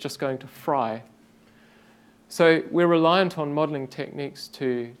way. It's just going to fry. So we're reliant on modeling techniques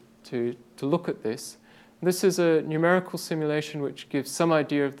to look at this. This is a numerical simulation which gives some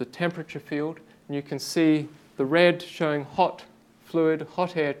idea of the temperature field. And you can see the red showing hot fluid,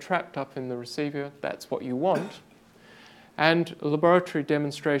 hot air trapped up in the receiver. That's what you want. And a laboratory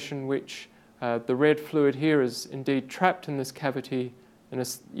demonstration which the red fluid here is indeed trapped in this cavity,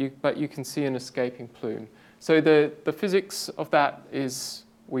 but you can see an escaping plume. So the physics of that is,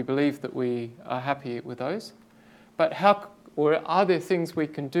 we believe that we are happy with those. But are there things we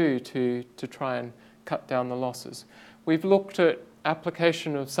can do to try and cut down the losses? We've looked at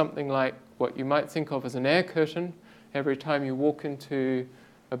application of something like what you might think of as an air curtain. Every time you walk into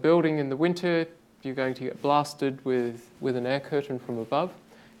a building in the winter, you're going to get blasted with an air curtain from above.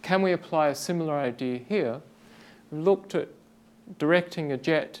 Can we apply a similar idea here? We've looked at directing a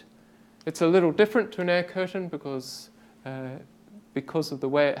jet. It's a little different to an air curtain because of the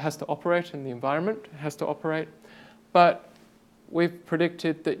way it has to operate in the environment. It has to operate. But we've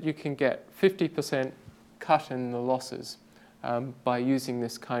predicted that you can get 50% cut in the losses by using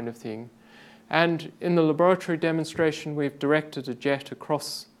this kind of thing. And in the laboratory demonstration, we've directed a jet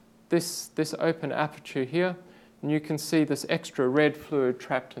across this open aperture here, and you can see this extra red fluid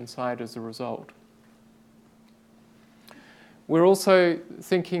trapped inside as a result. We're also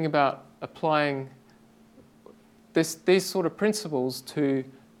thinking about applying these sort of principles to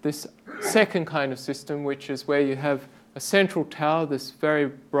this second kind of system, which is where you have a central tower, this very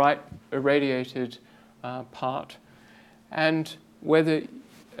bright irradiated part, and whether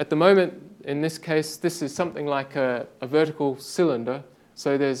at the moment, in this case, this is something like a vertical cylinder,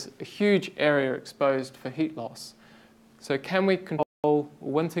 so there's a huge area exposed for heat loss. So can we control,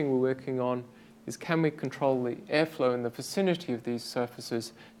 one thing we're working on is can we control the airflow in the vicinity of these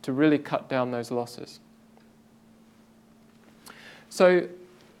surfaces to really cut down those losses? So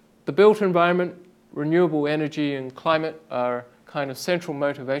the built environment, renewable energy and climate are kind of central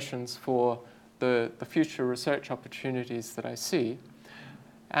motivations for the future research opportunities that I see.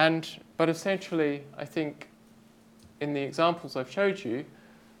 But essentially, I think in the examples I've showed you,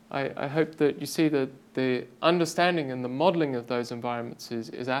 I hope that you see that the understanding and the modeling of those environments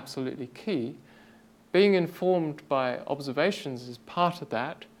is absolutely key. Being informed by observations is part of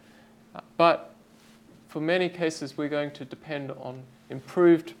that, but for many cases we're going to depend on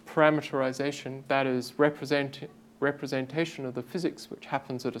improved parameterization, that is representation of the physics which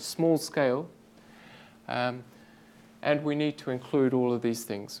happens at a small scale, and we need to include all of these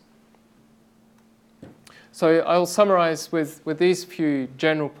things. So I'll summarize with these few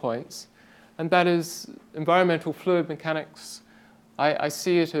general points, and that is environmental fluid mechanics. I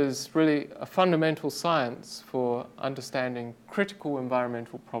see it as really a fundamental science for understanding critical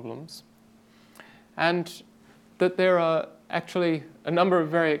environmental problems, and that there are actually a number of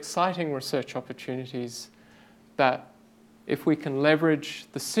very exciting research opportunities that if we can leverage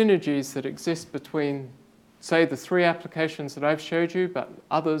the synergies that exist between, say, the three applications that I've showed you, but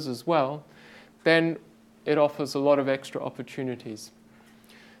others as well, then it offers a lot of extra opportunities.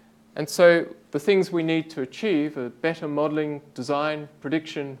 And so the things we need to achieve are better modeling, design,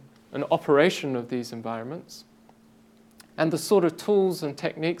 prediction, and operation of these environments. And the sort of tools and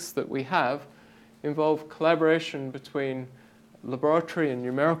techniques that we have involve collaboration between laboratory and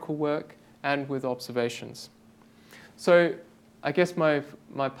numerical work and with observations. So I guess my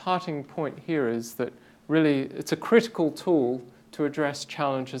parting point here is that really it's a critical tool to address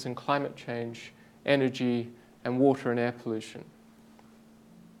challenges in climate change, energy, and water and air pollution.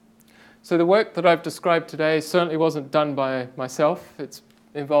 So the work that I've described today certainly wasn't done by myself. It's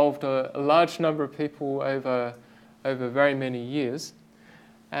involved a large number of people over very many years.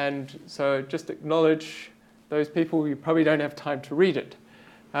 And so just acknowledge those people. You probably don't have time to read it.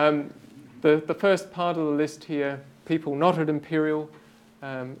 The first part of the list here, people not at Imperial,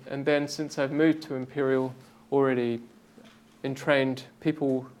 and then since I've moved to Imperial, already entrained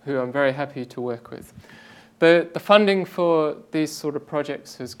people who I'm very happy to work with. The funding for these sort of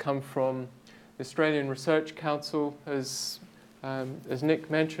projects has come from the Australian Research Council, as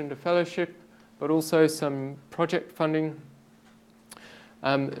Nick mentioned, a fellowship, but also some project funding,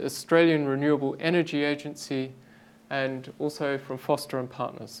 Australian Renewable Energy Agency, and also from Foster and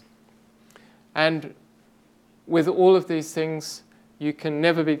Partners. And with all of these things, you can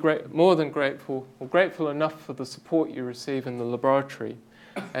never be more than grateful, or grateful enough for the support you receive in the laboratory.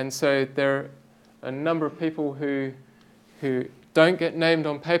 And so there are a number of people who don't get named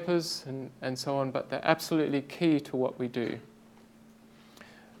on papers and so on, but they're absolutely key to what we do.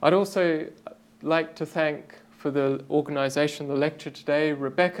 I'd also like to thank for the organisation of the lecture today,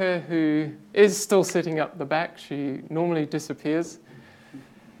 Rebecca, who is still sitting up the back. She normally disappears.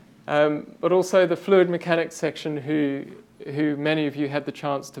 But also the fluid mechanics section, who many of you had the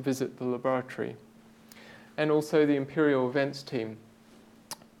chance to visit the laboratory. And also the Imperial events team.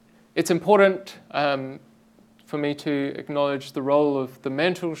 It's important for me to acknowledge the role of the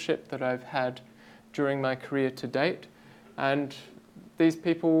mentorship that I've had during my career to date. And these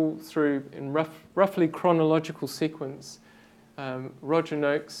people in roughly chronological sequence, Roger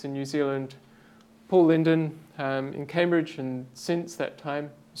Noakes in New Zealand, Paul Linden in Cambridge, and since that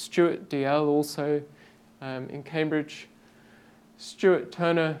time, Stuart DL also in Cambridge, Stuart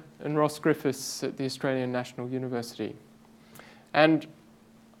Turner and Ross Griffiths at the Australian National University. And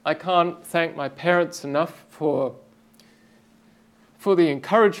I can't thank my parents enough for the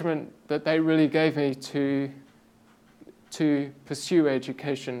encouragement that they really gave me to pursue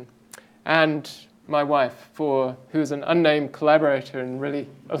education, and my wife, who's an unnamed collaborator in really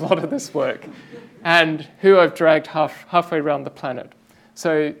a lot of this work, and who I've dragged halfway around the planet.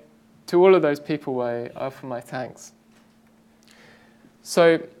 So to all of those people, I offer my thanks.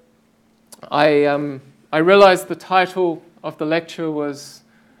 So I realized the title of the lecture was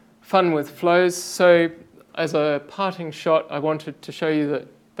Fun with Flows. So as a parting shot, I wanted to show you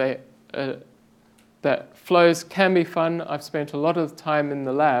that flows can be fun. I've spent a lot of time in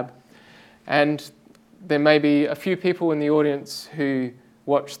the lab, and there may be a few people in the audience who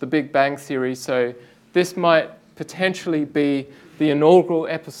watch The Big Bang Theory, so this might potentially be the inaugural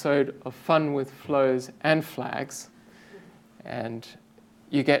episode of Fun with Flows and Flags. And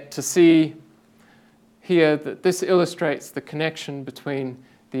you get to see here that this illustrates the connection between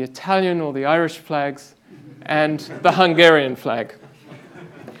the Italian or the Irish flags and the Hungarian flag.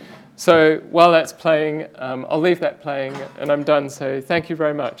 So while that's playing, I'll leave that playing, and I'm done. So thank you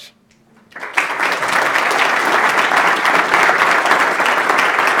very much.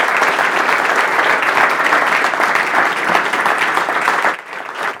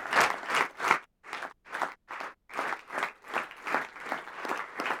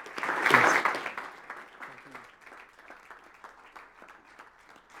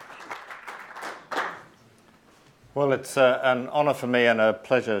 Well, it's an honour for me and a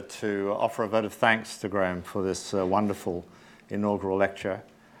pleasure to offer a vote of thanks to Graham for this wonderful inaugural lecture.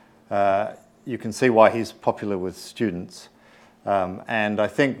 You can see why he's popular with students. And I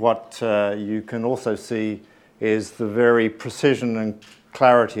think what you can also see is the very precision and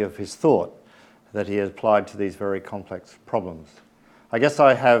clarity of his thought that he has applied to these very complex problems. I guess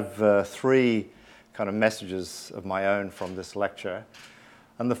I have three kind of messages of my own from this lecture.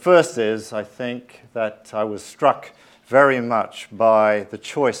 And the first is, I think, that I was struck very much by the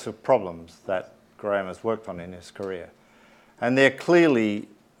choice of problems that Graham has worked on in his career. And they're clearly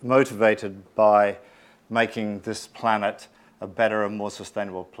motivated by making this planet a better and more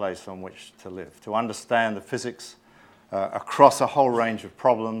sustainable place on which to live, to understand the physics across a whole range of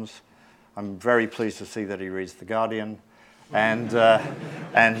problems. I'm very pleased to see that he reads The Guardian. And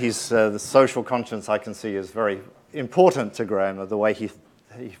his the social conscience, I can see, is very important to Graham, the way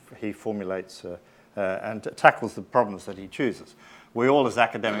he formulates and tackles the problems that he chooses. We all as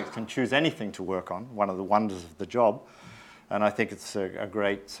academics can choose anything to work on, one of the wonders of the job, and I think it's a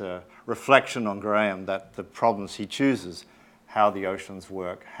great reflection on Graham that the problems he chooses, how the oceans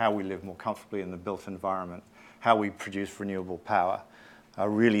work, how we live more comfortably in the built environment, how we produce renewable power, are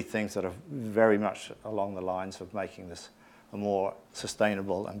really things that are very much along the lines of making this a more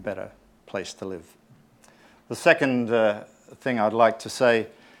sustainable and better place to live. The second thing I'd like to say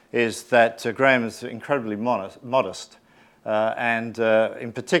is that Graham is incredibly modest, and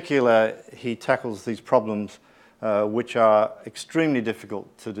in particular he tackles these problems which are extremely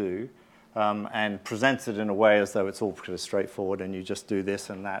difficult to do and presents it in a way as though it's all pretty straightforward and you just do this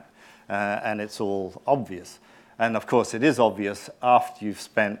and that and it's all obvious. And of course it is obvious after you've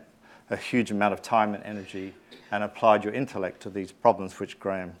spent a huge amount of time and energy and applied your intellect to these problems, which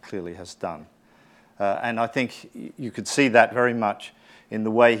Graham clearly has done. And I think you could see that very much in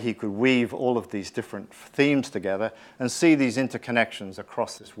the way he could weave all of these different themes together and see these interconnections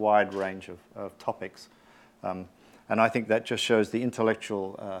across this wide range of topics. And I think that just shows the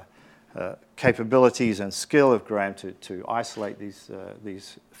intellectual capabilities and skill of Graham to isolate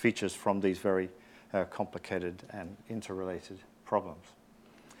these features from these very complicated and interrelated problems.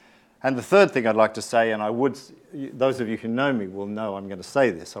 And the third thing I'd like to say, and those of you who know me will know I'm going to say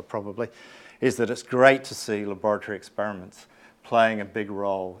this, probably, is that it's great to see laboratory experiments playing a big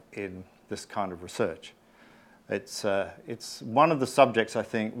role in this kind of research. It's one of the subjects, I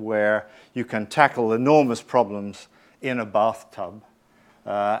think, where you can tackle enormous problems in a bathtub,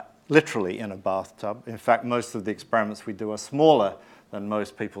 literally in a bathtub. In fact, most of the experiments we do are smaller than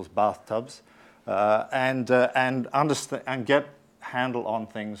most people's bathtubs, and get handle on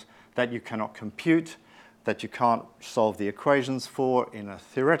things that you cannot compute, that you can't solve the equations for in a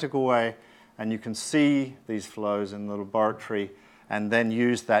theoretical way, and you can see these flows in the laboratory and then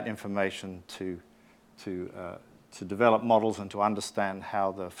use that information to develop models and to understand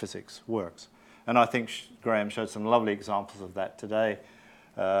how the physics works. And I think Graham showed some lovely examples of that today,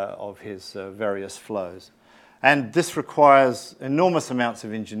 of his various flows. And this requires enormous amounts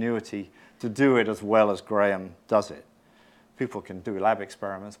of ingenuity to do it as well as Graham does it. People can do lab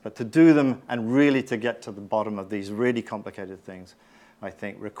experiments, but to do them and really to get to the bottom of these really complicated things, I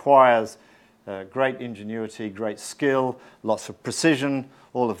think requires great ingenuity, great skill, lots of precision.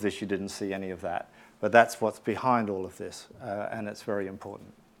 All of this, you didn't see any of that. But that's what's behind all of this, and it's very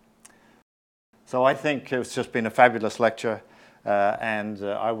important. So I think it's just been a fabulous lecture, and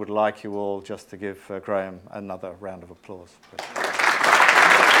I would like you all just to give Graham another round of applause.